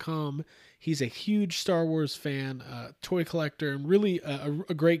forlomdezuckus.com. He's a huge Star Wars fan, toy collector, and really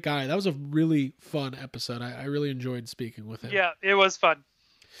a great guy. That was a really fun episode. I really enjoyed speaking with him. Yeah, it was fun.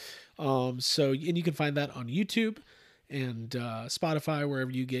 And you can find that on YouTube and Spotify,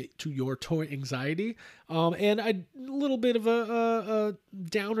 wherever you get to your Toy Anxiety. And a little bit of a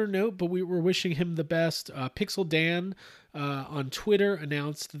downer note, but we were wishing him the best. Pixel Dan on Twitter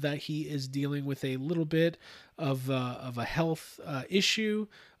announced that he is dealing with a little bit of a health issue,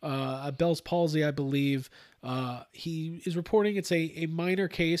 a Bell's palsy, I believe. He is reporting it's a minor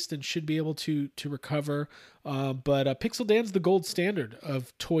case and should be able to recover. But Pixel Dan's the gold standard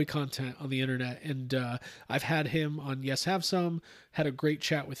of toy content on the internet. And I've had him on Yes Have Some, had a great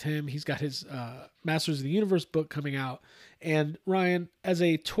chat with him. He's got his Masters of the Universe book coming out. And Ryan, as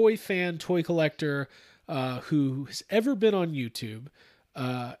a toy fan, toy collector who has ever been on YouTube,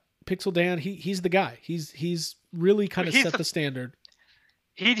 Pixel Dan, he's the guy. He's really kind of set the standard.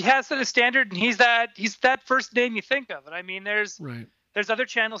 He has set a standard, and he's that first name you think of. And I mean, there's other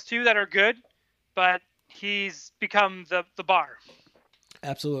channels too that are good, but he's become the bar.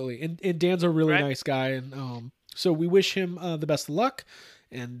 Absolutely. And Dan's a really nice guy. And so we wish him the best of luck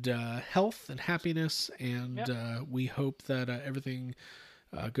and health and happiness. And we hope that everything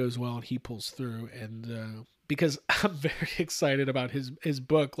goes well and he pulls through. And because I'm very excited about his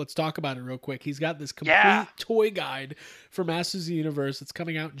book. Let's talk about it real quick. He's got this complete toy guide for Masters of the Universe. It's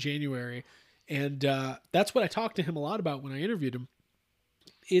coming out in January. And that's what I talked to him a lot about when I interviewed him.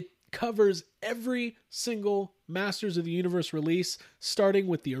 It covers every single Masters of the Universe release, starting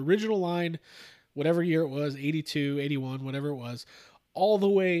with the original line, whatever year it was, 82, 81, whatever it was, all the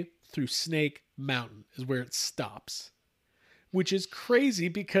way through Snake Mountain is where it stops. Which is crazy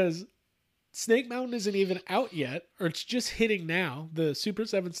because Snake Mountain isn't even out yet, or it's just hitting now, the Super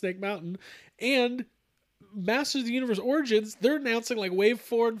 7 Snake Mountain. And Masters of the Universe Origins, they're announcing like Wave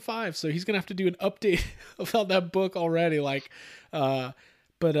 4 and 5, so he's gonna have to do an update about that book already. I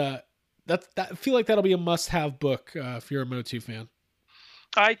feel like that'll be a must-have book if you're a Motu fan.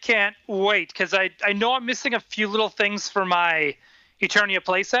 I can't wait because I know I'm missing a few little things for my Eternia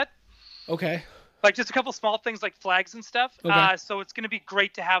playset. Okay. Like just a couple small things like flags and stuff. Okay. So it's going to be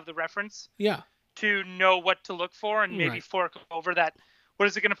great to have the reference. Yeah. To know what to look for and maybe fork over that. What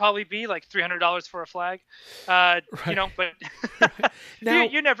is it going to probably be? Like $300 for a flag? Right. You know, but now,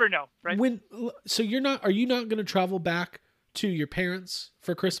 you never know, right? So are you not going to travel back to your parents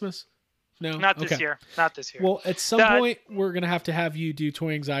for Christmas? No, not this year. Not this year. Well, at some point, we're going to have you do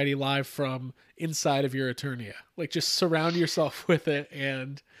Toy Anxiety live from inside of your Eternia. Like, just surround yourself with it.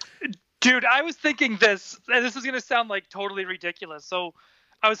 And dude, I was thinking this, and this is going to sound like totally ridiculous. So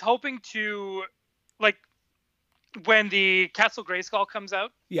I was hoping to, like, when the Castle Grayskull comes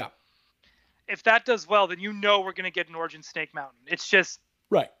out. Yeah. If that does well, then we're going to get an Origin Snake Mountain. It's just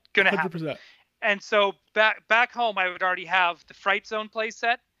going to happen. And so back home, I would already have the Fright Zone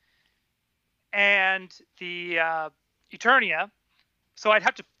playset and the Eternia. So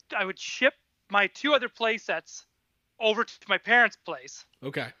I would ship my 2 other play sets over to my parents' place.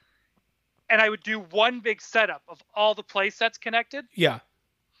 Okay. And I would do one big setup of all the play sets connected. Yeah.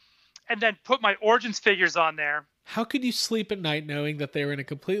 And then put my Origins figures on there. How could you sleep at night knowing that they were in a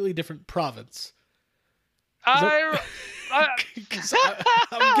completely different province? I'm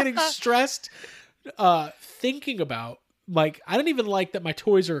getting stressed thinking about, like, I don't even like that my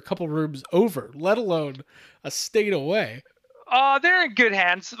toys are a couple rooms over, let alone a state away. Oh, they're in good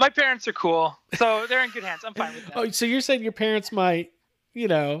hands. My parents are cool, so they're in good hands. I'm fine with that. Oh, so you're saying your parents might,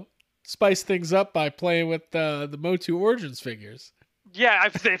 spice things up by playing with the Motu Origins figures? Yeah,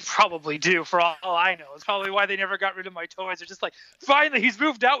 they probably do, for all I know. It's probably why they never got rid of my toys. They're just like, finally, he's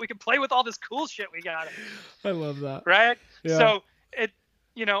moved out. We can play with all this cool shit we got. I love that. Right? Yeah. So,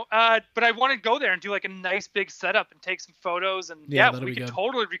 but I want to go there and do, like, a nice big setup and take some photos. And, we could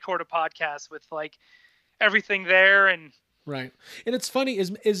totally record a podcast with, like, everything there. And right. And it's funny,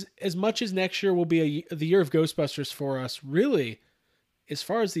 as much as next year will be the year of Ghostbusters for us, really, as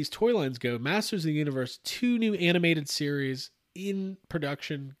far as these toy lines go, Masters of the Universe, 2 new animated series in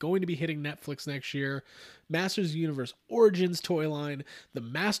production, going to be hitting Netflix next year. Masters of the Universe Origins toy line, the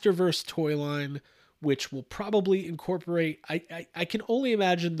Masterverse toy line, which will probably incorporate, I can only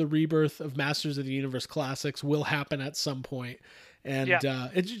imagine the rebirth of Masters of the Universe classics will happen at some point. And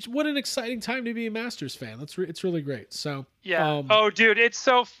it's just, what an exciting time to be a Masters fan. It's really great. So dude, it's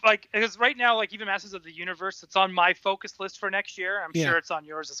so because right now, like, even Masters of the Universe, it's on my focus list for next year. I'm sure it's on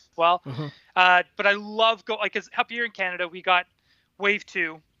yours as well. Uh-huh. But I love because up here in Canada we got Wave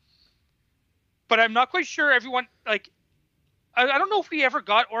 2, but I'm not quite sure everyone, like, I don't know if we ever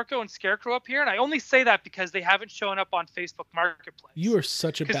got Orko and Scarecrow up here, and I only say that because they haven't shown up on Facebook Marketplace. You are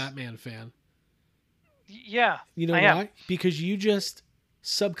such a Batman fan. Yeah. You know why? Because you just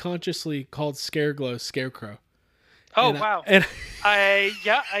subconsciously called Scareglow Scarecrow. Oh, wow. I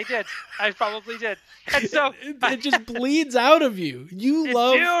did. I probably did. And so it just bleeds out of you. You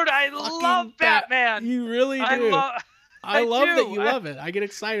love Dude, I love Batman. You really do. I love that you love it. I get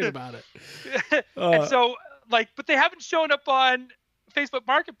excited about it. And so, like, but they haven't shown up on Facebook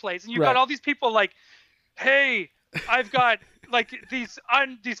Marketplace, and you've got all these people like, hey, I've got like these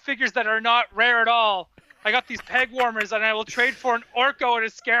figures that are not rare at all. I got these peg warmers, and I will trade for an Orko and a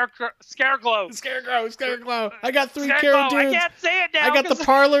Scareglow. Scareglow. I got 3 Cara Dudes. I can't say it now. I got the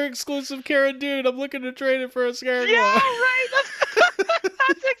parlor exclusive Cara Dude. I'm looking to trade it for a Scareglow. Yeah, right.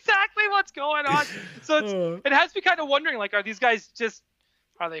 That's exactly what's going on. So it has me kind of wondering, like, are these guys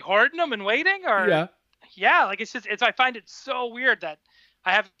are they hoarding them and waiting? Or like, I find it so weird that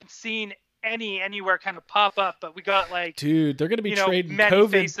I haven't seen anywhere kind of pop up, but we got, like, dude, they're gonna be trading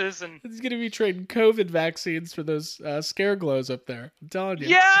COVID faces, and it's gonna be trading COVID vaccines for those Scareglows up there. I'm telling you.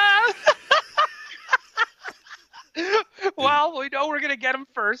 Yeah. Well, we know we're gonna get them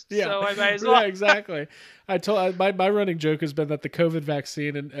first, so I might as well. Yeah, exactly. I told my running joke has been that the COVID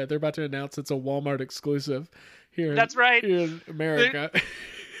vaccine, and they're about to announce it's a Walmart exclusive here. That's right. Here in America.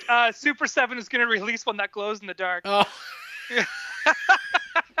 Super 7 is gonna release one that glows in the dark. Oh.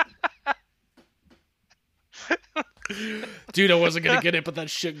 Dude, I wasn't gonna get it, but that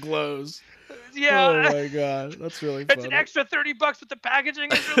shit glows. Yeah. Oh my god, that's really funny. It's an extra $30, but the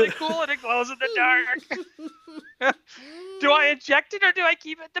packaging is really cool and it glows in the dark. Do I inject it or do I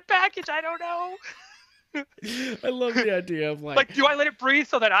keep it in the package? I don't know. I love the idea of like, do I let it breathe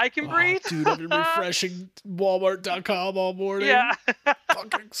so that I can breathe? Dude, I've been refreshing Walmart.com all morning. Yeah.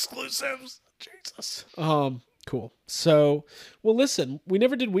 Fucking exclusives. Jesus. Cool. So, well, listen, we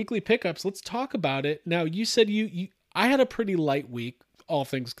never did weekly pickups. Let's talk about it. Now, you said I had a pretty light week, all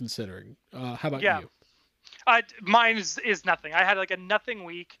things considering. How about you? Mine is nothing. I had like a nothing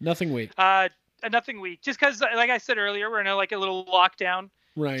week. Nothing week. A nothing week. Just because, like I said earlier, we're in a little lockdown.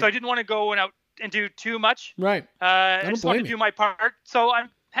 Right. So I didn't want to go out and do too much. Right. I just wanted to do my part. So I'm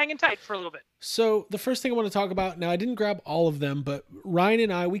hanging tight for a little bit. So the first thing I want to talk about, now I didn't grab all of them, but Ryan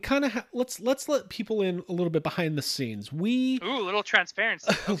and I, we kind of let's let people in a little bit behind the scenes. A little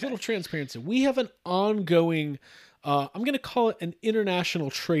transparency. A little transparency. We have an ongoing, I'm going to call it an international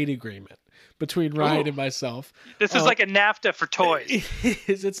trade agreement between Ryan and myself. This is like a NAFTA for toys.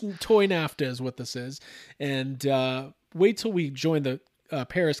 It's toy NAFTA is what this is. And wait till we join the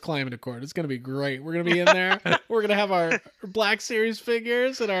Paris Climate Accord. It's going to be great. We're going to be in there. We're going to have our Black Series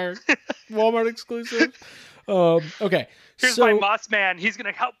figures and our Walmart exclusive. Okay. Here's my Moss Man. He's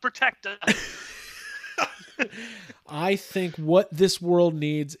going to help protect us. I think what this world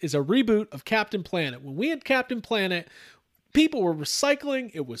needs is a reboot of Captain Planet. When we had Captain Planet, people were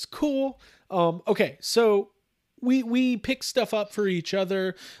recycling. It was cool. Okay. So we pick stuff up for each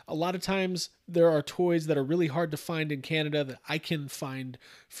other. A lot of times there are toys that are really hard to find in Canada that I can find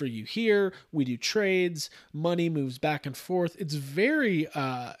for you here. We do trades. Money moves back and forth. It's very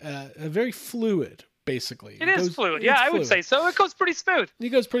fluid, basically. It is fluid. Yeah, I would say so. It goes pretty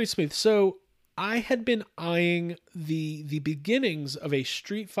smooth. So I had been eyeing the beginnings of a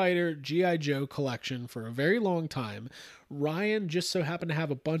Street Fighter G.I. Joe collection for a very long time. Ryan just so happened to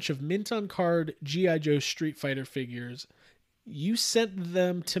have a bunch of mint on card G.I. Joe Street Fighter figures. You sent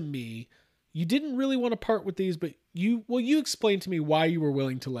them to me. You didn't really want to part with these, but you explained to me why you were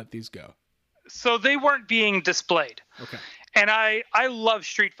willing to let these go. So they weren't being displayed. Okay. And I love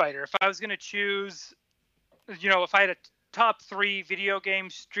Street Fighter. If I was going to choose, if I had a top 3 video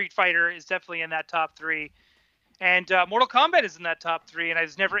games, Street Fighter is definitely in that top 3. And Mortal Kombat is in that top 3, and I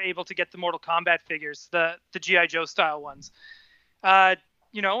was never able to get the Mortal Kombat figures, the G.I. Joe style ones. And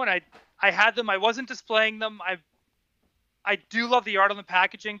I had them. I wasn't displaying them. I do love the art on the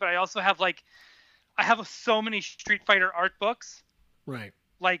packaging, but I also have so many Street Fighter art books. Right.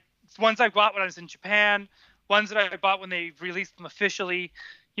 Like ones I bought when I was in Japan, ones that I bought when they released them officially.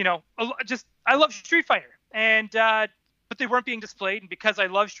 I love Street Fighter, and but they weren't being displayed, and because I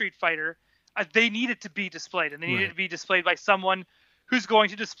love Street Fighter, they needed to be displayed, and they needed to be displayed by someone who's going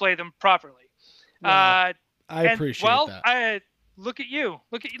to display them properly. Well, I appreciate that. Look at you.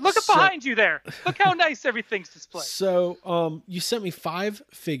 Look at behind you there. Look how nice everything's displayed. So you sent me 5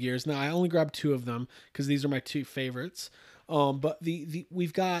 figures. Now I only grabbed 2 of them because these are my 2 favorites. But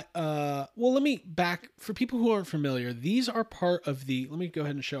we've got let me back for people who aren't familiar. These are part of let me go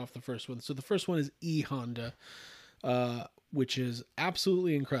ahead and show off the first one. So the first one is E Honda, which is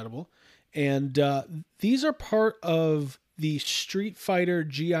absolutely incredible. And these are part of the Street Fighter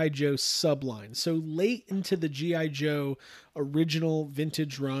G.I. Joe subline. So late into the G.I. Joe original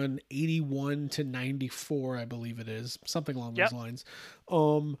vintage run, 81 to 94, I believe it is, something along those lines.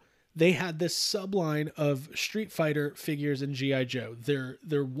 They had this subline of Street Fighter figures in G.I. Joe.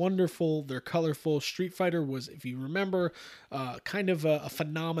 They're wonderful. They're colorful. Street Fighter was, if you remember, kind of a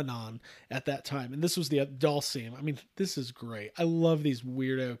phenomenon at that time. And this was the Dhalsim. I mean, this is great. I love these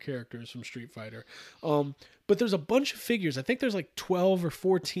weirdo characters from Street Fighter. But there's a bunch of figures. I think there's like 12 or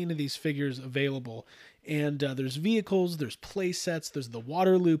 14 of these figures available. And there's vehicles, there's play sets, there's the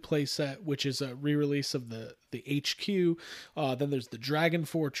Waterloo play set, which is a re-release of the HQ. Then there's the Dragon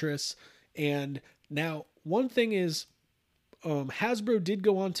Fortress. And now one thing is Hasbro did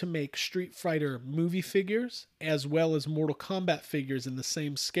go on to make Street Fighter movie figures as well as Mortal Kombat figures in the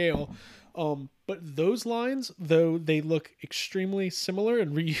same scale. But those lines, though they look extremely similar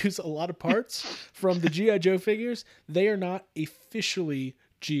and reuse a lot of parts from the G.I. Joe figures, they are not officially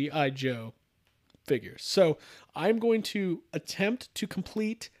G.I. Joe figures. So I'm going to attempt to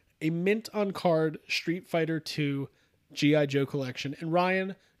complete a mint on card Street Fighter 2 G.I. Joe collection. And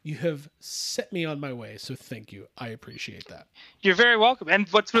Ryan, you have set me on my way, so thank you. I appreciate that. You're very welcome. And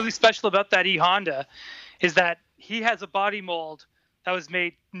what's really special about that E Honda is that he has a body mold that was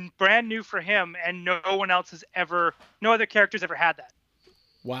made brand new for him, and no other character's ever had that.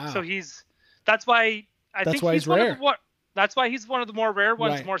 Wow. So that's why he's rare. That's why he's one of the more rare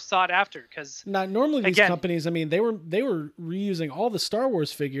ones, right. More sought after. Because normally these companies, I mean, they were reusing all the Star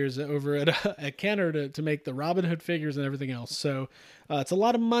Wars figures over at Kenner to make the Robin Hood figures and everything else. So it's a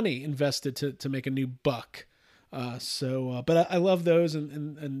lot of money invested to make a new buck. But I love those,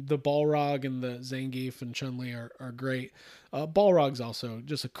 and the Balrog and the Zangief and Chun-Li are great. Balrog's also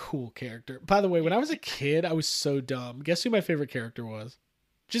just a cool character. By the way, when I was a kid, I was so dumb. Guess who my favorite character was?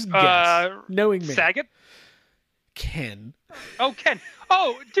 Just guess. Knowing me. Sagat? Ken. Oh, Ken.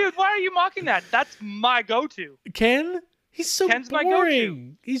 Oh, dude, why are you mocking that? That's my go-to. Ken? He's so Ken's boring. My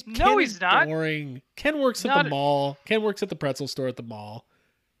go-to. Ken he's not. Boring. Ken works at the mall. Ken works at the pretzel store at the mall.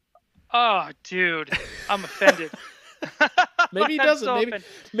 Oh, dude. I'm offended. Maybe he doesn't. So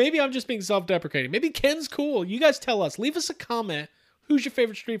maybe I'm just being self-deprecating. Maybe Ken's cool. You guys tell us. Leave us a comment. Who's your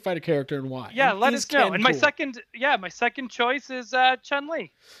favorite Street Fighter character and why? Yeah, and let us know. And cool? my second choice is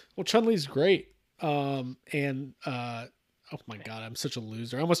Chun-Li. Well, Chun-Li's great. Oh my God, I'm such a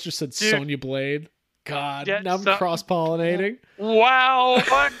loser. I almost just said Sonya Blade. God, yeah, now I'm cross-pollinating. Wow,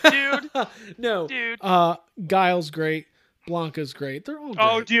 what, dude? No, dude. Guile's great. Blanca's great. They're all great.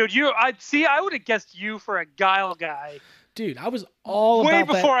 Oh, dude, I would have guessed you for a Guile guy. Dude, I was all way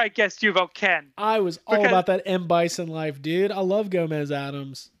about before I guessed you about Ken. I was all about that M. Bison life, dude. I love Gomez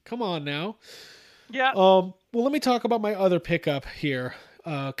Adams. Come on now. Yeah. Well, let me talk about my other pickup here,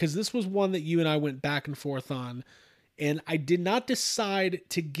 because this was one that you and I went back and forth on, and I did not decide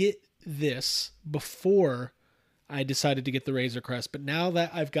to get this before I decided to get the Razor Crest. But now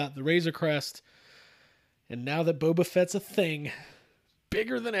that I've got the Razor Crest, and now that Boba Fett's a thing,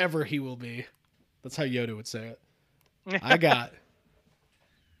 bigger than ever he will be. That's how Yoda would say it. I got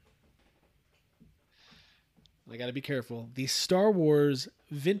to be careful. The Star Wars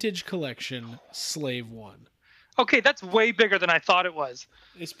Vintage Collection Slave One. Okay, that's way bigger than I thought it was.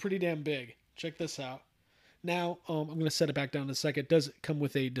 It's pretty damn big. Check this out. Now, I'm going to set it back down in a second. It does come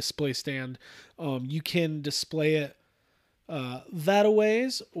with a display stand. You can display it that a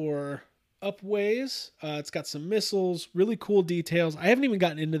ways or up ways. It's got some missiles, really cool details. I haven't even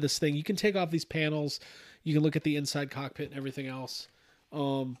gotten into this thing. You can take off these panels. You can look at the inside cockpit and everything else.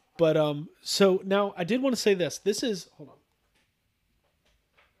 So now I did want to say this. This is, hold on.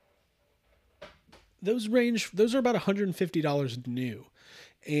 Those are about $150 new.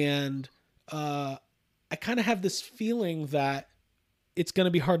 And I kind of have this feeling that it's going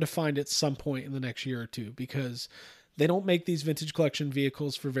to be hard to find at some point in the next year or two, because they don't make these vintage collection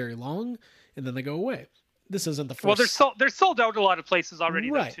vehicles for very long and then they go away. This isn't the first. Well, they're sold out a lot of places already,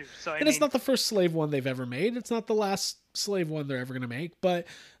 right? Though, too. So it's not the first Slave one they've ever made. It's not the last Slave one they're ever going to make. But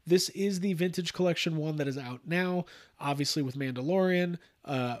this is the vintage collection one that is out now. Obviously, with Mandalorian,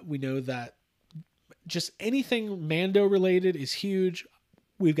 we know that just anything Mando related is huge.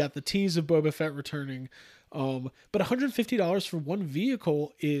 We've got the tease of Boba Fett returning, but $150 for one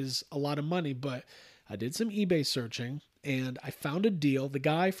vehicle is a lot of money. But I did some eBay searching and I found a deal. The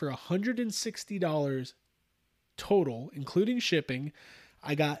guy for $160. Total, including shipping.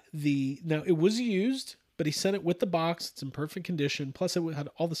 I got now it was used, but he sent it with the box. It's in perfect condition. Plus it had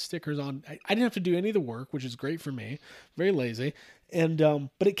all the stickers on. I didn't have to do any of the work, which is great for me. Very lazy. And,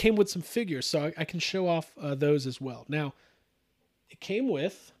 but it came with some figures, so I can show off those as well. Now it came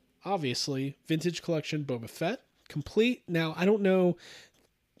with, obviously, vintage collection Boba Fett complete. Now I don't know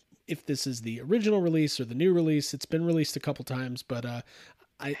if this is the original release or the new release. It's been released a couple times, but,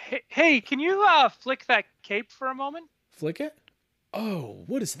 Hey, can you flick that cape for a moment? Flick it? Oh,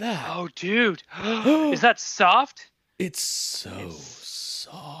 what is that? Oh, dude. Is that soft? It's so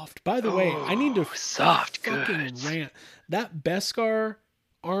soft. By the way, I need to soft fucking rant. That Beskar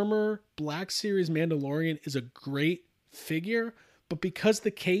Armor Black Series Mandalorian is a great figure, but because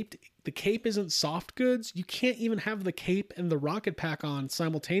the cape isn't soft goods, you can't even have the cape and the rocket pack on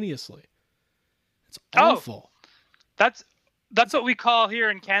simultaneously. It's awful. That's what we call here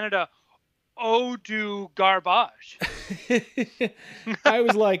in Canada, eau du garbage. I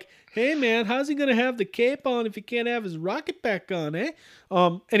was like, hey man, how's he going to have the cape on if he can't have his rocket pack on, eh?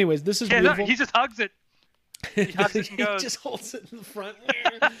 Anyways, this is beautiful. No, he just hugs it. He hugs it and goes. He just holds it in the front.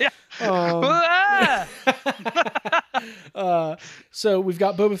 So we've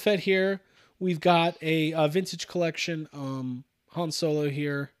got Boba Fett here. We've got a vintage collection Han Solo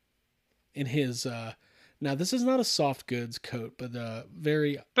here in his... Now, this is not a soft goods coat, but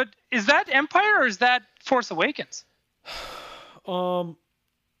very... But is that Empire or is that Force Awakens? Oh.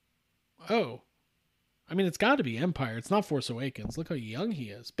 I mean, it's got to be Empire. It's not Force Awakens. Look how young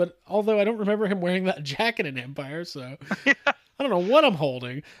he is. But although I don't remember him wearing that jacket in Empire, so... Yeah. I don't know what I'm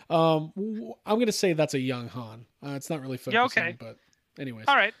holding. I'm going to say that's a young Han. It's not really focusing, okay. But anyways.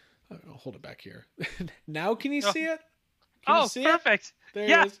 All right. I'll hold it back here. Now can you see it? Can you see It? Perfect. There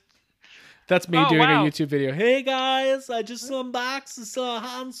it is. That's me doing a YouTube video. Hey guys, I just unboxed this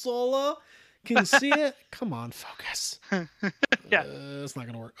Han Solo. Can you see it? Come on, focus. Yeah. It's not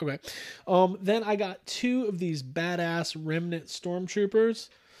going to work. Okay. Then I got two of these badass remnant stormtroopers.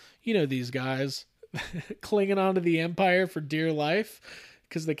 You know these guys clinging onto the Empire for dear life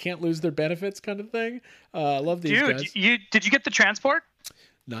because they can't lose their benefits kind of thing. I love these guys. Did you get the transport?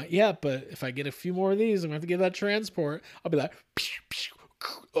 Not yet, but if I get a few more of these, I'm going to have to get that transport. I'll be like,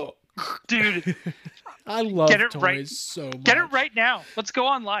 oh. Dude. I love toys so much. Get it right now. Let's go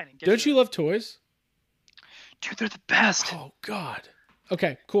online. And get Don't you love toys? Dude, they're the best. Oh, God.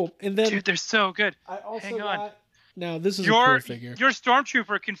 Okay, cool. And then, dude, they're so good. I also Hang on. Now, this is a cool figure. Your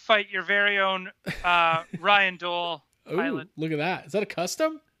Stormtrooper can fight your very own Ryan Dole pilot. Look at that. Is that a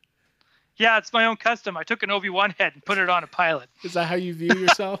custom? Yeah, it's my own custom. I took an Obi-Wan head and put it on a pilot. Is that how you view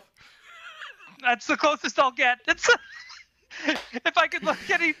yourself? That's the closest I'll get. If I could look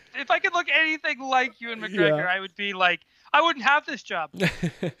anything like Ewan McGregor, I would be like, I wouldn't have this job.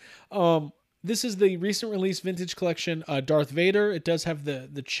 This is the recent release vintage collection, Darth Vader. It does have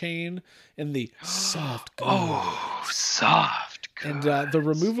the chain and the soft goods. Oh, soft goods. And the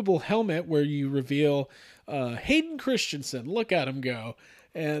removable helmet where you reveal Hayden Christensen. Look at him go.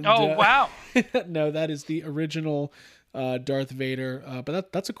 And wow. No, that is the original Darth Vader.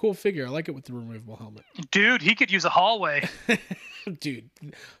 But that's a cool figure. I like it with the removable helmet. Dude, he could use a hallway. Dude.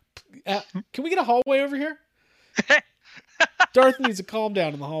 Can we get a hallway over here? Darth needs to calm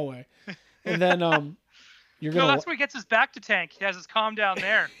down in the hallway. And then you're gonna. No, that's where he gets his back to tank. He has his calm down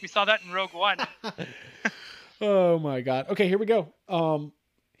there. We saw that in Rogue One. Oh my God. Okay, here we go.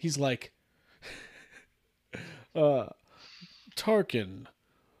 He's like, Tarkin,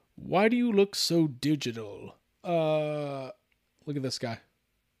 why do you look so digital? Look at this guy.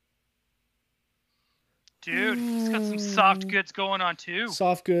 Dude, he's got some soft goods going on too.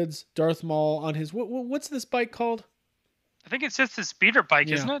 Soft goods. Darth Maul on his what's this bike called? I think it's just his speeder bike,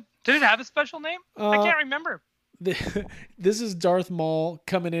 isn't it? Did it have a special name? I can't remember. This is Darth Maul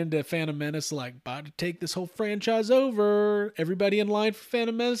coming into Phantom Menace like, about to take this whole franchise over. Everybody in line for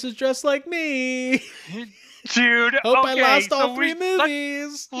Phantom Menace is dressed like me. Dude, hope I last all three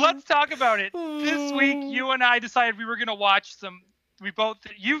movies. Let's talk about it. This week, you and I decided we were going to watch some.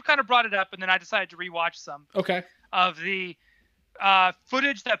 You kind of brought it up, and then I decided to rewatch some. Okay. Of the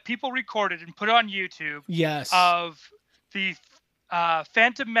footage that people recorded and put on YouTube. Yes. Of the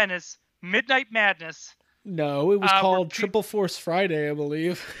Phantom Menace Midnight Madness. No, it was called Triple Force Friday, I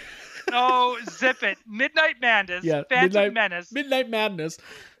believe. No, zip it. Midnight Madness. Yeah, Phantom Menace. Midnight Madness.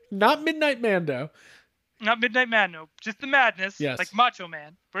 Not Midnight Mando. Not Midnight Mando. Just the madness. Yes. Like Macho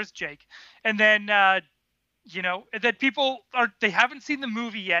Man. Where's Jake? And then, that people they haven't seen the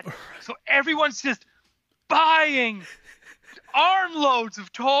movie yet. So everyone's just buying armloads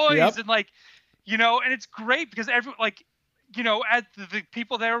of toys and and it's great because at the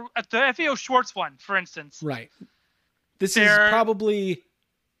people there at the FAO Schwartz one, for instance. Right. This is probably,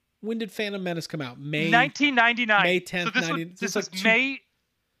 when did Phantom Menace come out? May 1999. May 10th. So this was May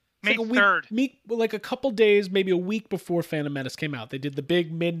 3rd. Like a couple days, maybe a week before Phantom Menace came out. They did the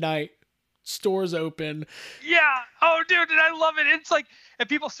big midnight stores open. Yeah. Oh, dude, and I love it. It's like, and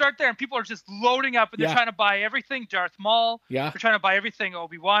people start there, and people are just loading up, and they're trying to buy everything Darth Maul. Yeah. They're trying to buy everything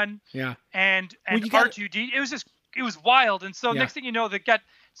Obi-Wan. Yeah. And R2D. It was wild. And so next thing you know,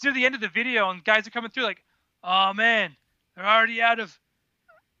 it's near the end of the video, and guys are coming through like, oh man, they're already out of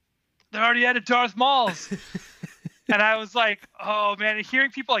Darth Mauls. And I was like, oh man, and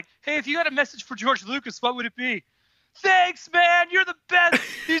hearing people like, hey, if you had a message for George Lucas, what would it be? Thanks, man. You're the best.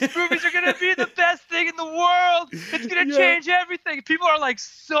 These movies are going to be the best thing in the world. It's going to change everything. People are like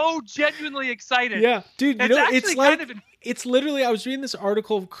so genuinely excited. Yeah, dude, it's like, it's literally, I was reading this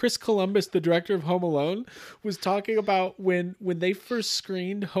article of Chris Columbus, the director of Home Alone, was talking about when they first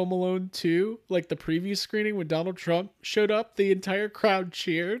screened Home Alone 2, like the preview screening when Donald Trump showed up, the entire crowd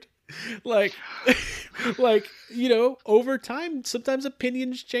cheered. Like, over time, sometimes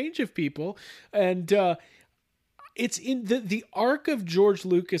opinions change of people. And, it's in the arc of George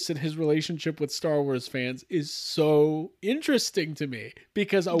Lucas and his relationship with Star Wars fans is so interesting to me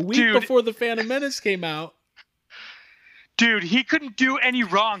because a week before the Phantom Menace came out, dude, he couldn't do any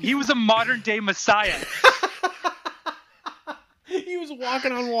wrong. He was a modern day Messiah. He was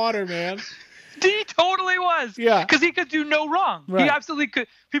walking on water, man. He totally was. Yeah. Because he could do no wrong. Right. He absolutely could.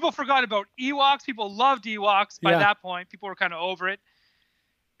 People forgot about Ewoks. People loved Ewoks by that point. People were kind of over it.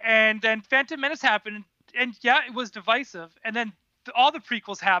 And then Phantom Menace happened. And it was divisive. And then all the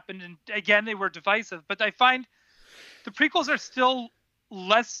prequels happened. And again, they were divisive. But I find the prequels are still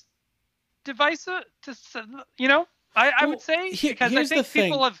less divisive. I would say. Because I think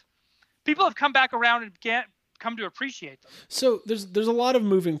people have come back around and come to appreciate them. So there's a lot of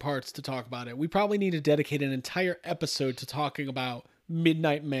moving parts to talk about it. We probably need to dedicate an entire episode to talking about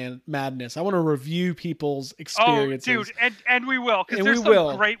Midnight Madness. I want to review people's experiences. Oh, dude, and we will, because there's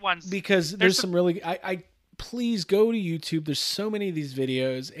some great ones. Because there's some really, I please go to YouTube. There's so many of these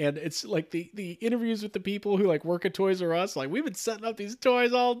videos, and it's like the interviews with the people who like work at Toys R Us. Like, we've been setting up these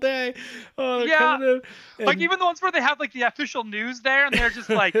toys all day. Like even the ones where they have like the official news there, and they're just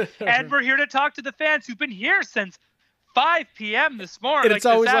like, and we're here to talk to the fans who've been here since 5 p.m. this morning. And it's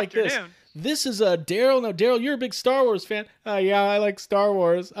always like this. This is Daryl. Now, Daryl, you're a big Star Wars fan. Yeah, I like Star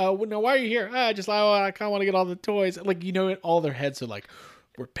Wars. Now, why are you here? I kind of want to get all the toys. Like, you know, all their heads are like,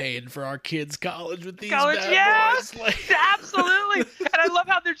 we're paying for our kids' college with these bad boys. Like, absolutely. And I love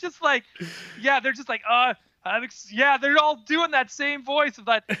how they're just like, they're all doing that same voice of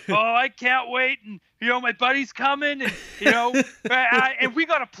that. Oh, I can't wait, and my buddy's coming, and and we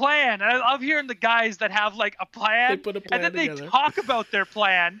got a plan. And I love hearing the guys that have like a plan, they put a plan and then together. they talk about their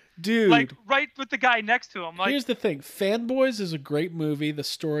plan, dude. Like right with the guy next to him. Like, here's the thing: Fanboys is a great movie. The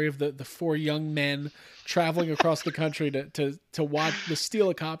story of the four young men traveling across the country to watch to steal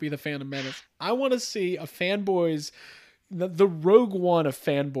a copy of the Phantom Menace. I want to see a Fanboys, the Rogue One of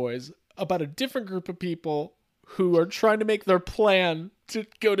Fanboys, about a different group of people who are trying to make their plan to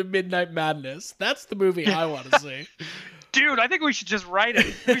go to Midnight Madness. That's the movie I want to see. Dude, I think we should just write it.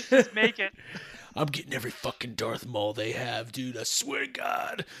 We should just make it. I'm getting every fucking Darth Maul they have, dude. I swear to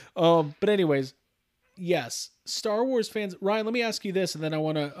God. But anyways, yes, Star Wars fans. Ryan, let me ask you this, and then I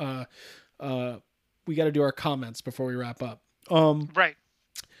want to. We got to do our comments before we wrap up. Right.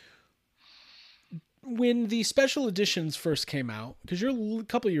 When the special editions first came out, because you're a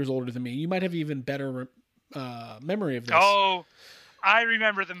couple years older than me, you might have even better memory of this. Oh, I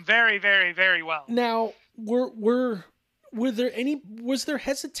remember them very, very, very well. Now, was there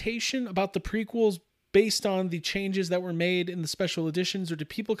hesitation about the prequels based on the changes that were made in the special editions, or did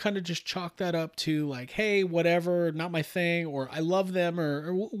people kind of just chalk that up to like, hey, whatever, not my thing, or I love them,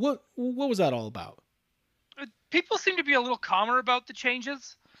 or what was that all about? People seem to be a little calmer about the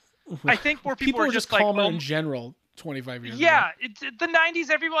changes. I think more people were just calmer like, in general 25 years ago. Yeah, the 90s,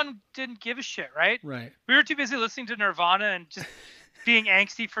 everyone didn't give a shit, right? Right. We were too busy listening to Nirvana and just being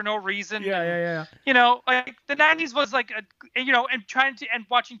angsty for no reason. Yeah. Like the 90s was like, and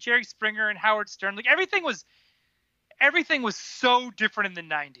watching Jerry Springer and Howard Stern. Like everything was so different in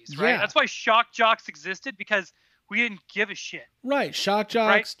the 90s, right? Yeah. That's why shock jocks existed, because we didn't give a shit. Right. Shock jocks,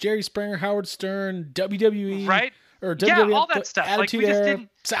 right? Jerry Springer, Howard Stern, WWE. Right. Or WWE, all that stuff. Attitude Era,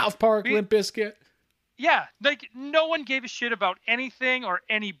 South Park, Limp Bizkit. Yeah, like no one gave a shit about anything or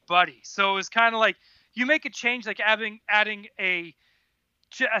anybody. So it was kind of like you make a change, like adding a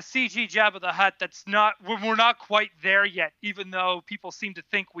CG Jabba the Hutt. We're not quite there yet, even though people seem to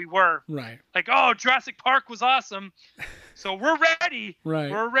think we were. Right. Like, oh, Jurassic Park was awesome, so we're ready.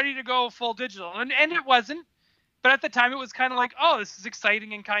 Right. We're ready to go full digital, and it wasn't. But at the time, it was kind of like, oh, this is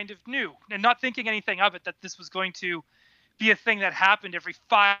exciting and kind of new, and not thinking anything of it, that this was going to be a thing that happened every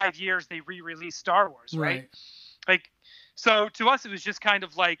 5 years. They re-release Star Wars, right? Like, so to us, it was just kind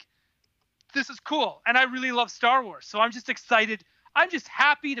of like, this is cool, and I really love Star Wars, so I'm just excited. I'm just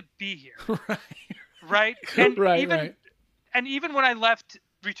happy to be here, right? And and even when I left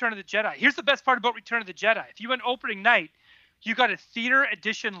Return of the Jedi, here's the best part about Return of the Jedi: if you went opening night, you got a theater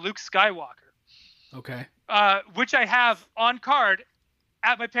edition Luke Skywalker. Okay. Which I have on card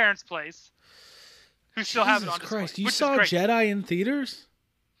at my parents' place, who still have it on display. Christ, you saw Jedi in theaters?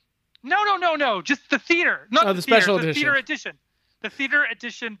 No. Just the theater. Not the special edition. The theater edition. The theater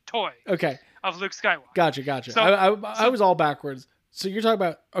edition toy. Okay. Of Luke Skywalker. Gotcha. So, I was all backwards. So you're talking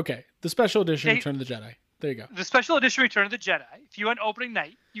about, the special edition Return of the Jedi. There you go. The special edition Return of the Jedi. If you went opening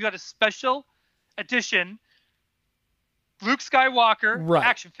night, you got a special edition Luke Skywalker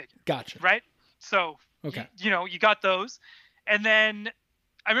action figure. Gotcha. Right? So, okay. You got those. And then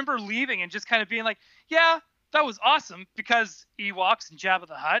I remember leaving and just kind of being like, yeah, that was awesome, because Ewoks and Jabba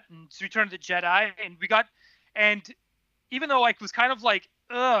the Hutt and Return of the Jedi. And even though I was kind of like,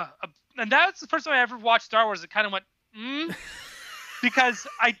 ugh, and that's the first time I ever watched Star Wars, it kind of went, because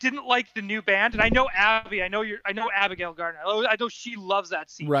I didn't like the new band. And I know Abby, I know Abigail Gardner. I know she loves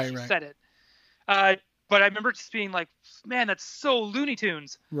that scene. Right, she said it. But I remember just being like, man, that's so Looney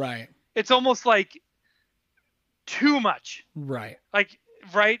Tunes. Right. It's almost like too much. Right. Like,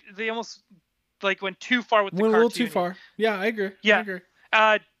 right? They almost like went too far with the cartoon. Went a little too far. Yeah, I agree. Yeah. I agree.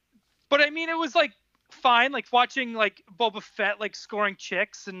 But I mean, it was like fine, like watching like Boba Fett like scoring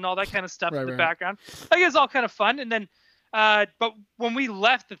chicks and all that kind of stuff in the background. Like, it was all kind of fun. And then, but when we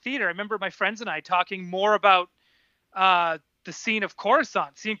left the theater, I remember my friends and I talking more about the scene of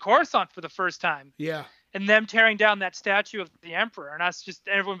Coruscant, seeing Coruscant for the first time. Yeah. And them tearing down that statue of the Emperor, and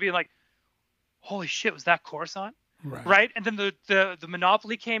everyone being like, holy shit, was that Coruscant? Right? And then the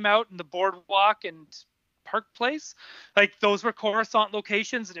Monopoly came out, and the Boardwalk and Park Place, like those were Coruscant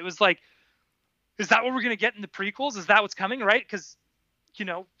locations, and it was like, is that what we're going to get in the prequels? Is that what's coming? Right. Because, you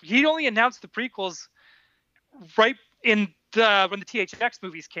know, he only announced the prequels right in when the THX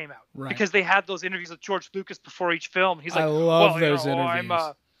movies came out, right? Because they had those interviews with George Lucas before each film. He's like, I love those interviews.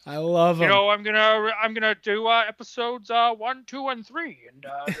 I love them. You know, I'm gonna do episodes 1, 2, and 3, and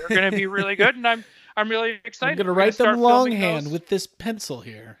they're gonna be really good, and I'm really excited. I'm gonna write them longhand with this pencil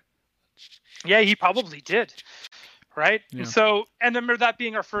here. Yeah, he probably did. Right. Yeah. So, and remember that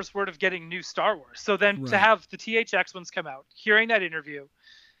being our first word of getting new Star Wars. So then to have the THX ones come out, hearing that interview,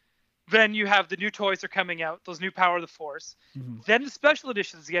 then you have the new toys are coming out, those new Power of the Force. Mm-hmm. Then the special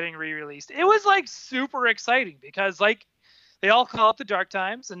editions getting re-released. It was like super exciting because like they all call it the dark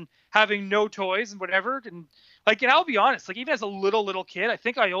times and having no toys and whatever. And like, and I'll be honest, like even as a little kid, I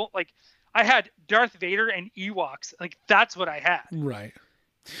think I had Darth Vader and Ewoks. Like that's what I had. Right.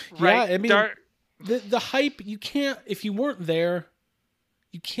 Yeah. I mean, the hype, you can't, if you weren't there,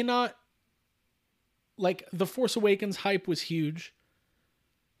 you cannot, like the Force Awakens hype was huge.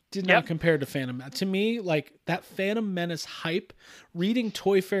 Did not compare to Phantom Menace. To me, like that Phantom Menace hype, reading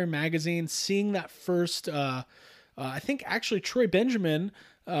Toy Fair magazine, seeing that first, I think actually Troy Benjamin,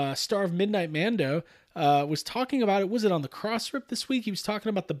 star of Midnight Mando, was talking about it. Was it on the Crossrip this week? He was talking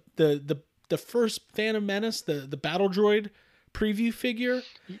about the first Phantom Menace, the battle droid preview figure.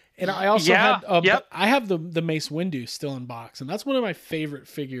 And I also had, I have the Mace Windu still in box, and that's one of my favorite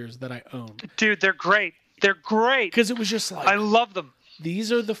figures that I own. Dude, they're great. They're great. Because it was just like, I love them.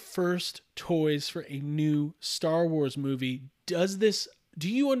 These are the first toys for a new Star Wars movie. Do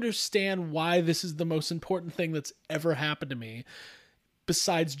you understand why this is the most important thing that's ever happened to me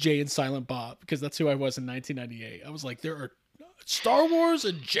besides Jay and Silent Bob? Because that's who I was in 1998. I was like, there are Star Wars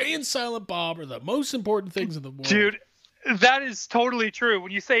and Jay and Silent Bob are the most important things in the world. Dude, that is totally true.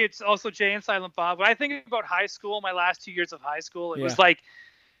 When you say it's also Jay and Silent Bob, when I think about high school, my last 2 years of high school, it was like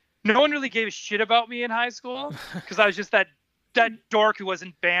no one really gave a shit about me in high school because I was just that dork who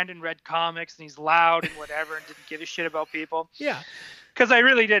wasn't banned and read comics and he's loud and whatever and didn't give a shit about people. Yeah. Because I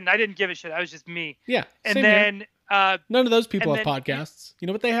really didn't. I didn't give a shit. I was just me. Yeah. And then none of those people have podcasts. You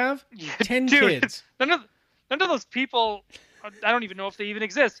know what they have? 10 kids. None of those people. I don't even know if they even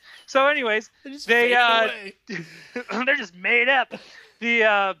exist. So, anyways, they're just made up.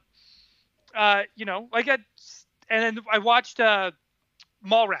 The you know, and then I watched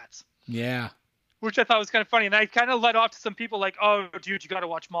Mallrats. Yeah. Which I thought was kind of funny. And I kind of led off to some people like, oh, dude, you got to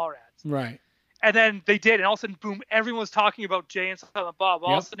watch Mallrats. Right. And then they did. And all of a sudden, boom, everyone was talking about Jay and Silent Bob.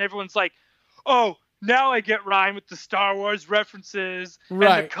 All of a sudden, everyone's like, oh, now I get Ryan with the Star Wars references and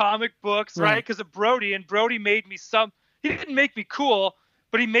the comic books, right? Because of Brody. And Brody made me he didn't make me cool,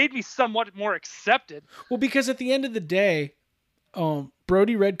 but he made me somewhat more accepted. Well, because at the end of the day,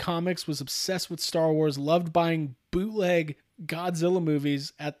 Brody read comics, was obsessed with Star Wars, loved buying bootleg Godzilla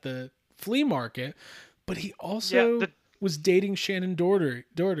movies at the flea market, but he also was dating Shannon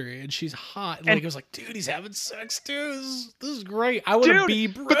Doherty, and she's hot. And like, I was like, dude, he's having sex too. This is great. I want to be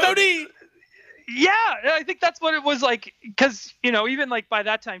Brody. Yeah, I think that's what it was like. Because even like by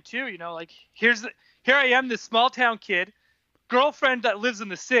that time too, like here I am, this small town kid, girlfriend that lives in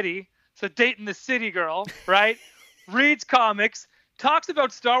the city, so dating the city girl, right? Reads comics, talks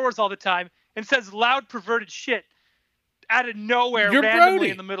about Star Wars all the time, and says loud perverted shit out of nowhere. You're randomly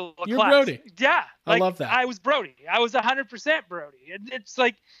Brody. In the middle of You're class. Brody. Yeah, I love that. I was Brody. I was 100% Brody. It's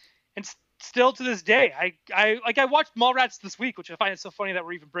like, and still to this day, I watched Mallrats this week, which I find it so funny that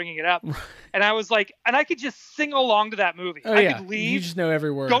we're even bringing it up. And I was like, and I could just sing along to that movie. Oh, I could leave. You just know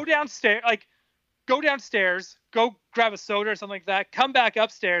every word. Go downstairs, go grab a soda or something like that, come back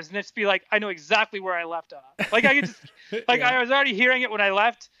upstairs, and just be like, I know exactly where I left off. Like I could just, I was already hearing it when I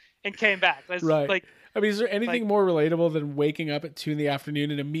left and came back. Right. Like, I mean, is there anything more relatable than waking up at 2 PM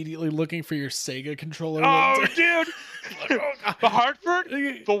and immediately looking for your Sega controller? Oh, dude. The Hartford,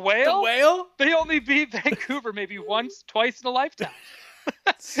 the Whale, they only beat Vancouver maybe once, twice in a lifetime.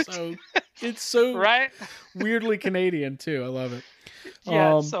 It's so right? Weirdly Canadian too. I love it.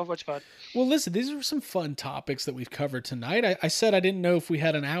 Yeah, it's so much fun. Well, listen, these are some fun topics that we've covered tonight. I said I didn't know if we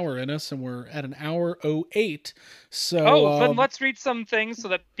had an hour in us, and we're at an hour 08. So, then let's read some things so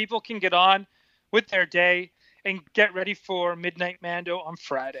that people can get on with their day and get ready for Midnight Mando on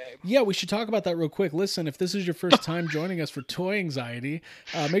Friday. Yeah, we should talk about that real quick. Listen, if this is your first time joining us for Toy Anxiety,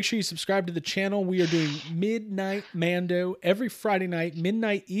 make sure you subscribe to the channel. We are doing Midnight Mando every Friday night,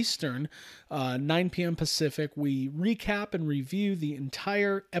 midnight Eastern, 9 PM Pacific. We recap and review the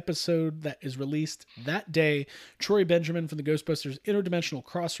entire episode that is released that day. Troy Benjamin from the Ghostbusters Interdimensional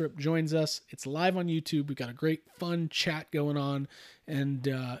Crossrip joins us. It's live on YouTube. We've got a great fun chat going on. And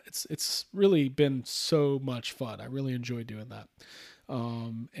it's really been so much fun. I really enjoy doing that.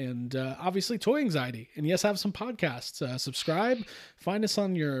 And obviously Toy Anxiety, and yes, have some podcasts. Subscribe, find us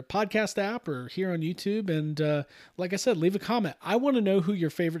on your podcast app or here on YouTube. And like I said, leave a comment. I want to know who your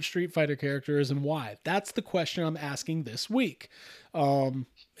favorite Street Fighter character is and why. That's the question I'm asking this week. And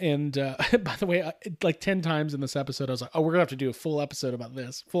by the way, like 10 times in this episode, I was like, oh, we're gonna have to do a full episode about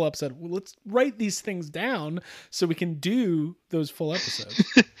this. Full episode. Well, let's write these things down so we can do those full episodes.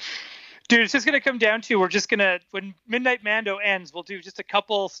 Dude, it's just going to come down to, we're just going to, when Midnight Mando ends, we'll do just a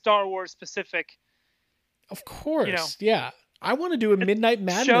couple Star Wars specific. Of course. Yeah. I want to do a Midnight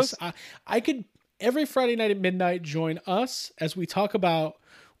Madness. I could, every Friday night at midnight, join us as we talk about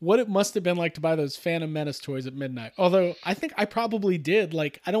what it must have been like to buy those Phantom Menace toys at midnight. Although I think I probably did.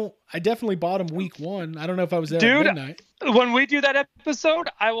 Like, I definitely bought them week 1. I don't know if I was there at midnight. When we do that episode,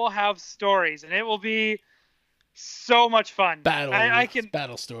 I will have stories, and it will be so much fun.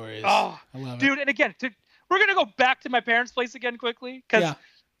 Battle stories. Oh, I love it. Dude, and again, we're going to go back to my parents' place again quickly. Because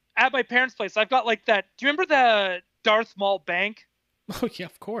at my parents' place, I've got like that. Do you remember the Darth Maul bank? Oh, yeah,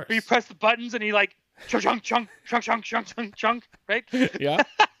 of course. Where you press the buttons and he like, chunk, right? Yeah.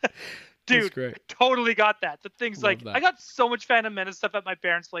 Dude, totally got that. The thing's like, I got so much Phantom Menace stuff at my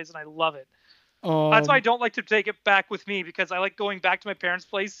parents' place, and I love it. That's why I don't like to take it back with me, because I like going back to my parents'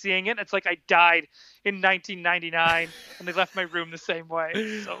 place, seeing it. It's like I died in 1999 and they left my room the same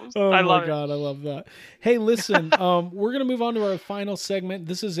way. So I love it. Oh my God, I love that. Hey, listen, we're going to move on to our final segment.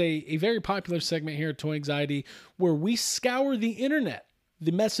 This is a very popular segment here at Toy Anxiety, where we scour the internet,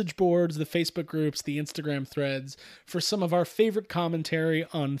 the message boards, the Facebook groups, the Instagram threads, for some of our favorite commentary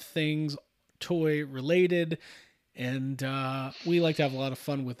on things toy related. And we like to have a lot of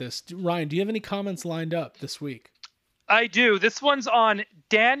fun with this. Ryan, do you have any comments lined up this week? I do. This one's on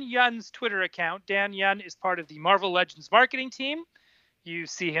Dan Yun's Twitter account. Dan Yun is part of the Marvel Legends marketing team. You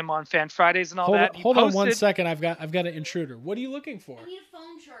see him on Fan Fridays and all that. Hold on 1 second. I've got an intruder. What are you looking for? I need a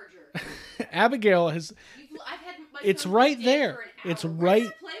phone charger. Abigail has. I've had my it's right there. It's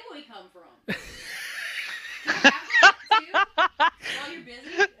right. Where did Playboy come from? Do you have that too? While you're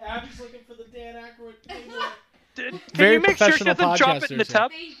busy. Abby's looking for the Dan Aykroyd Playboy. Can you make sure she doesn't drop it in the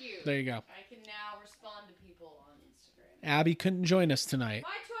tub? Thank you. There you go. I can now respond to people on Instagram. Abby couldn't join us tonight. My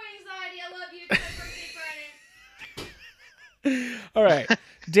Toy Anxiety, I love you. It's my birthday Friday. All right.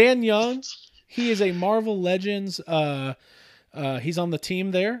 Dan Young, he is a Marvel Legends. He's on the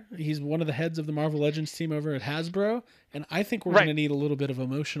team there. He's one of the heads of the Marvel Legends team over at Hasbro. And I think we're going to need a little bit of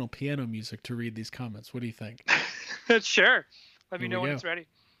emotional piano music to read these comments. What do you think? Sure. Let me know when it's ready.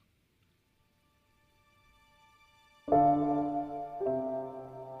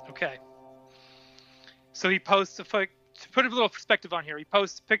 Okay. So he posts to put a little perspective on here. He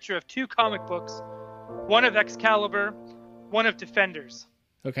posts a picture of 2 comic books, one of Excalibur, one of Defenders.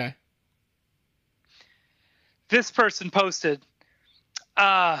 Okay. This person posted,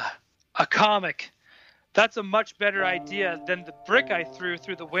 a comic. That's a much better idea than the brick I threw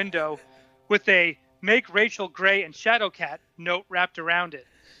through the window with a "Make Rachel Gray and Shadowcat" note wrapped around it.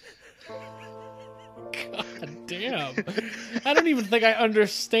 God damn. I don't even think I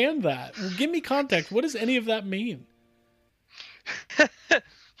understand that. Well, give me context. What does any of that mean?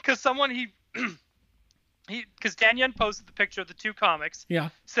 Because because Dan Yun posted the picture of the 2 comics. Yeah.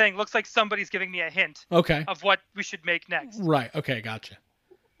 Saying, looks like somebody's giving me a hint. Okay. Of what we should make next. Right. Okay. Gotcha.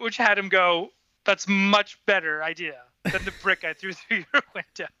 Which had him go, that's much better idea than the brick I threw through your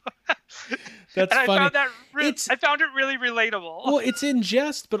window. That's and funny. I found it really relatable. Well, it's in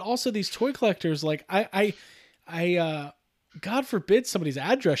jest, but also these toy collectors, like I God forbid somebody's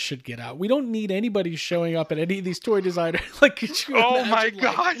address should get out. We don't need anybody showing up at any of these toy designers. Like, could you imagine, my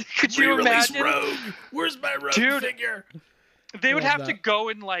God. Like, could you imagine? Rogue. Where's my Rogue figure? They would have to go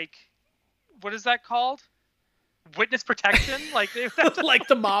in, like, what is that called? Witness protection? Like, they would have to... Like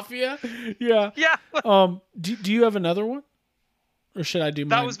the mafia? Yeah. Yeah. Do you have another one? Or should I do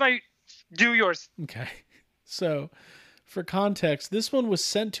mine? That was do yours. Okay. So, for context, this one was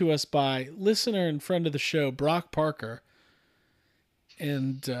sent to us by listener and friend of the show, Brock Parker.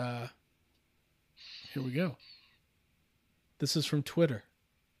 And here we go. This is from Twitter.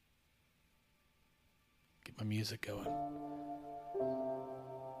 Get my music going.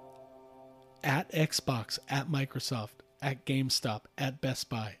 At Xbox, at Microsoft, at GameStop, at Best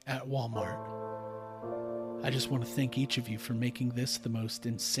Buy, at Walmart. I just want to thank each of you for making this the most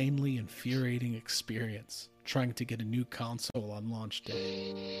insanely infuriating experience, trying to get a new console on launch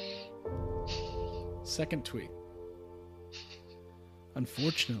day. Second tweet.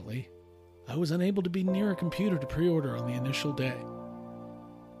 Unfortunately, I was unable to be near a computer to pre-order on the initial day.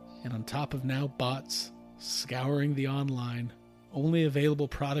 And on top of now bots scouring the online, only available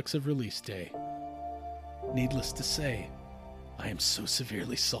products of release day. Needless to say, I am so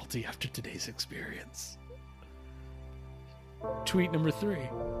severely salty after today's experience. Tweet number 3.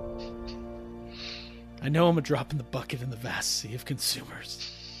 I know I'm a drop in the bucket in the vast sea of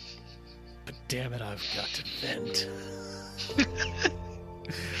consumers. But damn it, I've got to vent.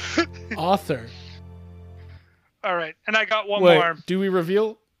 Author. All right, and I got one more. Do we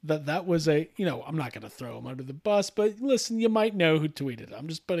reveal that was a, I'm not going to throw him under the bus, but listen, you might know who tweeted it. I'm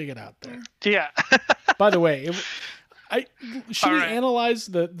just putting it out there. Yeah. By the way, should we analyze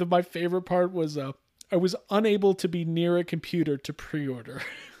my favorite part was, I was unable to be near a computer to pre-order.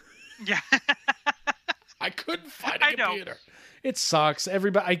 Yeah. I couldn't find a computer. It sucks.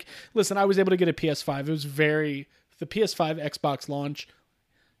 Everybody, listen, I was able to get a PS5. It was the PS5 Xbox launch.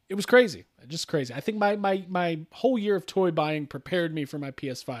 It was crazy. Just crazy. I think my whole year of toy buying prepared me for my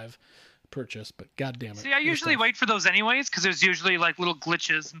PS5 purchase, but god damn it. See, I usually wait for those anyways, because there's usually like little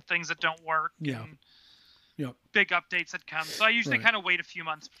glitches and things that don't work. Yeah. And big updates that come. So I usually kind of wait a few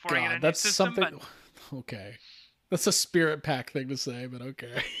months before I get a new system. Something. Okay. That's a Spirit Pack thing to say, but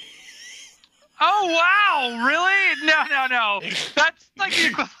okay. Oh, wow. Really? No. That's like the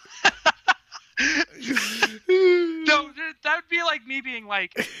equivalent. No, that would be like me being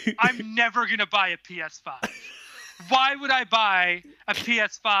like, I'm never going to buy a PS5. Why would I buy a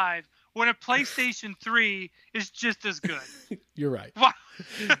PS5 when a PlayStation 3 is just as good? You're right. Why?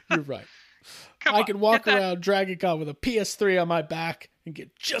 You're right. I can walk around Dragon Con with a PS3 on my back and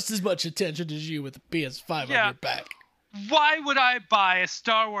get just as much attention as you with a PS5 on your back. Why would I buy a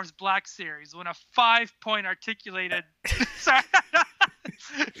Star Wars Black Series when a 5-point articulated... Sorry.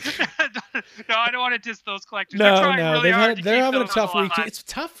 No, I don't want to diss those collectors. No, they're trying really hard to they're keep having a those tough week. alive. It's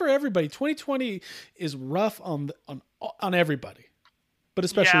tough for everybody. 2020 is rough on everybody, but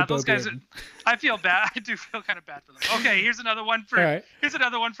especially those guys. I feel bad. I do feel kind of bad for them. Okay, here's another one for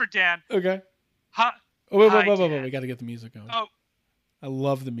Dan. Okay. Wait, we got to get the music going. Oh, I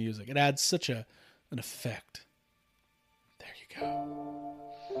love the music. It adds such an effect. There you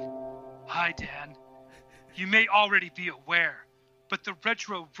go. Hi, Dan. You may already be aware, but the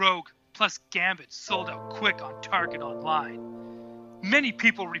Retro Rogue plus Gambit sold out quick on Target Online. Many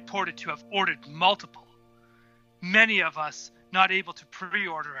people reported to have ordered multiple. Many of us not able to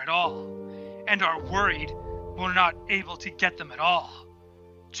pre-order at all, and are worried we're not able to get them at all.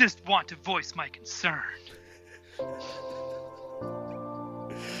 Just want to voice my concern.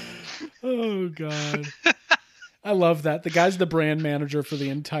 Oh, God. I love that. The guy's the brand manager for the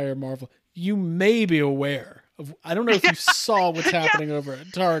entire Marvel. You may be aware of, I don't know if you saw what's happening over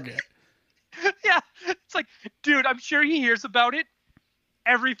at Target. Yeah. It's like, dude, I'm sure he hears about it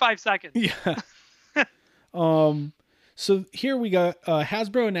every 5 seconds. Yeah. So here we got,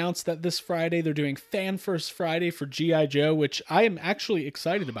 Hasbro announced that this Friday they're doing Fan First Friday for G.I. Joe, which I am actually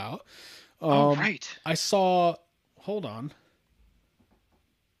excited about. Right. I saw, hold on.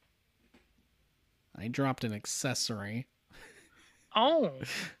 I dropped an accessory. Oh.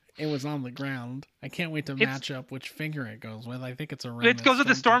 It was on the ground. I can't wait to match up which figure it goes with. I think it's a ring. It goes with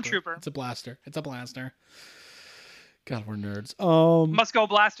the Stormtrooper. It's a blaster. God, we're nerds. Must go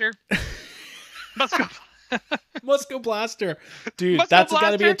blaster. Must go blaster. Dude, that's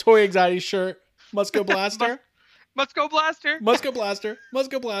got to be a Toy Anxiety shirt. Must go blaster. Must go blaster. Must go blaster.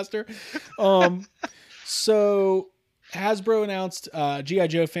 Must go blaster. So Hasbro announced G.I.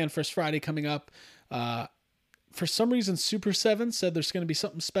 Joe Fan First Friday coming up. For some reason, Super 7 said there's going to be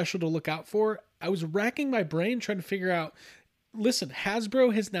something special to look out for. I was racking my brain trying to figure out, listen,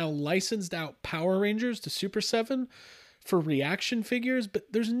 Hasbro has now licensed out Power Rangers to Super 7 for reaction figures, but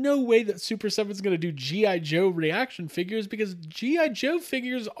there's no way that Super 7 is going to do G.I. Joe reaction figures, because G.I. Joe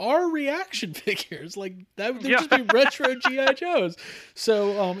figures are reaction figures. Like, that would just be retro G.I. Joes.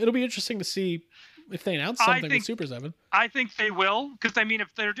 So it'll be interesting to see if they announce something with Super 7. I think they will, because, I mean,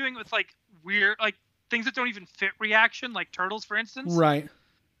 if they're doing it with, like, weird, like, things that don't even fit reaction, like Turtles, for instance. Right.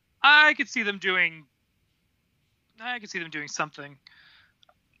 I could see them doing something.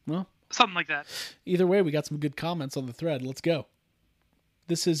 Well, something like that. Either way, we got some good comments on the thread. Let's go.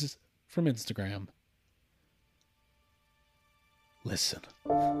 This is from Instagram. Listen.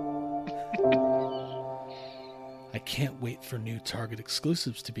 I can't wait for new Target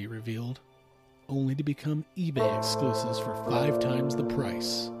exclusives to be revealed, only to become eBay exclusives for 5 times the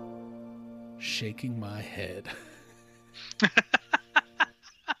price. Shaking my head.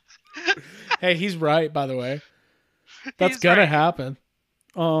 Hey, he's right, by the way. That's gonna happen.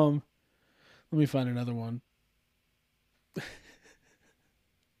 Let me find another one. This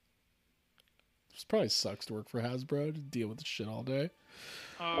probably sucks to work for Hasbro, to deal with this shit all day.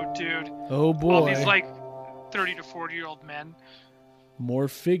 Oh, dude. Oh, boy. All these, like, 30 to 40-year-old men. more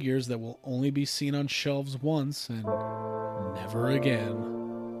figures that will only be seen on shelves once and never again.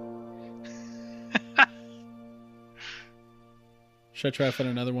 Should I try to find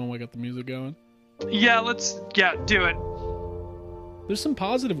another one while I got the music going? Yeah, do it. There's some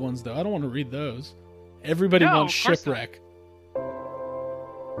positive ones, though. I don't want to read those. Everybody wants Shipwreck.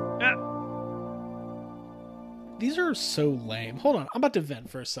 Yeah. These are so lame. Hold on. I'm about to vent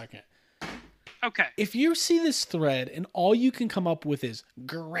for a second. Okay. If you see this thread and all you can come up with is,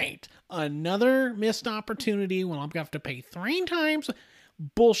 great, another missed opportunity when I'm going to have to pay 3 times.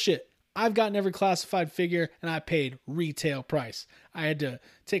 Bullshit. I've gotten every classified figure and I paid retail price. I had to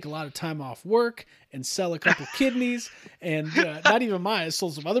take a lot of time off work and sell a couple kidneys, and not even mine. I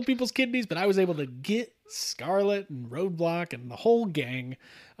sold some other people's kidneys, but I was able to get Scarlet and Roadblock and the whole gang.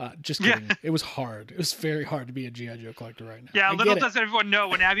 Just kidding. Yeah. It was hard. It was very hard to be a G.I. Joe collector right now. Yeah, little does everyone know,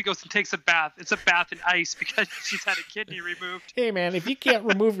 when Abby goes and takes a bath, it's a bath in ice because she's had a kidney removed. Hey, man, if you can't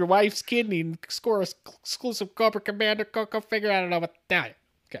remove your wife's kidney and score an exclusive Cobra Commander Coco figure, I don't know what to tell you.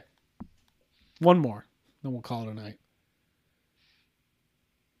 Okay. One more, then we'll call it a night.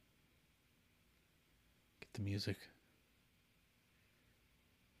 Get the music.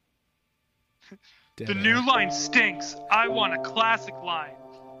 The new line stinks. I want a classic line.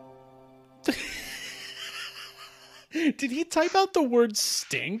 Did he type out the word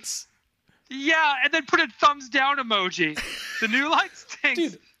stinks? Yeah, and then put a thumbs down emoji. The new line stinks.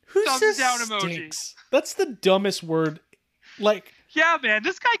 Dude, who thumbs says down stinks? emoji. That's the dumbest word. Like, yeah, man,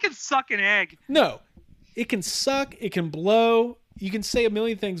 this guy can suck an egg. No, it can suck. It can blow. You can say a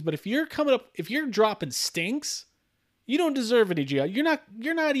million things, but if you're dropping stinks, you don't deserve any GI.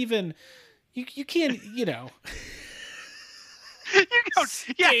 You're not even. You can't. You know. You don't.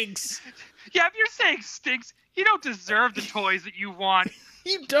 Stinks. Yeah, if you're saying stinks, you don't deserve the toys that you want.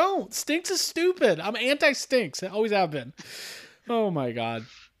 You don't. Stinks is stupid. I'm anti-stinks. I always have been. Oh my god.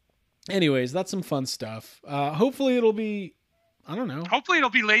 Anyways, that's some fun stuff. Hopefully it'll be. I don't know. Hopefully it'll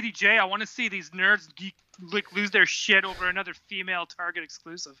be Lady J. I want to see these nerds lose their shit over another female Target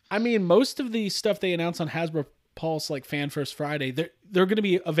exclusive. I mean, most of the stuff they announce on Hasbro Pulse, like Fan First Friday, they're going to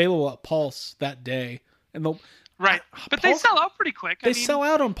be available at Pulse that day, and they'll. Right, but Pulse, they sell out pretty quick. They sell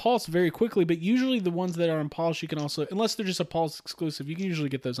out on Pulse very quickly, but usually the ones that are on Pulse, you can also, unless they're just a Pulse exclusive, you can usually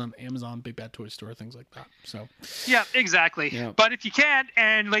get those on Amazon, Big Bad Toy Store, things like that. So. Yeah, exactly. Yeah. But if you can't,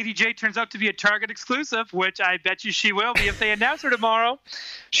 and Lady J turns out to be a Target exclusive, which I bet you she will be if they announce her tomorrow,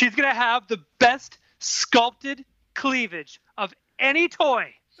 she's going to have the best sculpted cleavage of any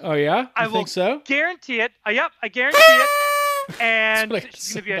toy. Oh, yeah? I think so? Guarantee it. Yep, I guarantee it. And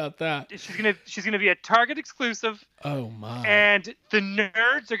she's gonna be a Target exclusive. Oh my! And the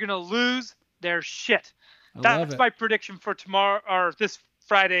nerds are gonna lose their shit. That's my prediction for tomorrow or this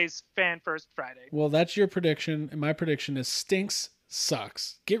Friday's Fan First Friday. Well, that's your prediction, and my prediction is stinks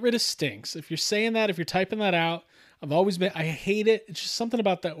sucks. Get rid of stinks. If you're saying that, if you're typing that out, I hate it. It's just something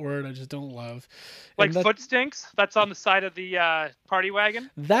about that word I just don't love. Like foot stinks? That's on the side of the party wagon?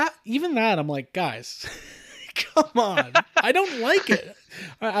 Even that, I'm like, guys. Come on. I don't like it.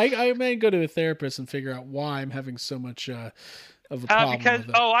 I may go to a therapist and figure out why I'm having so much of a problem with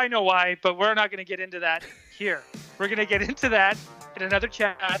it. I know why, but we're not going to get into that here. We're going to get into that in another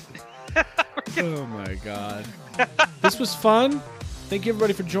chat. Oh my god. This was fun. Thank you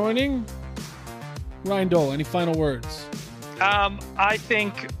everybody for joining. Ryan Dole, any final words? I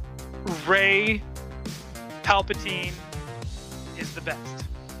think Rey Palpatine is the best.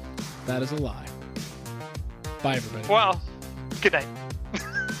 That is a lie. Bye, everybody. Well, good night.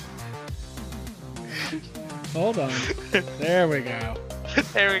 Hold on. There we go.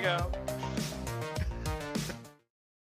 There we go.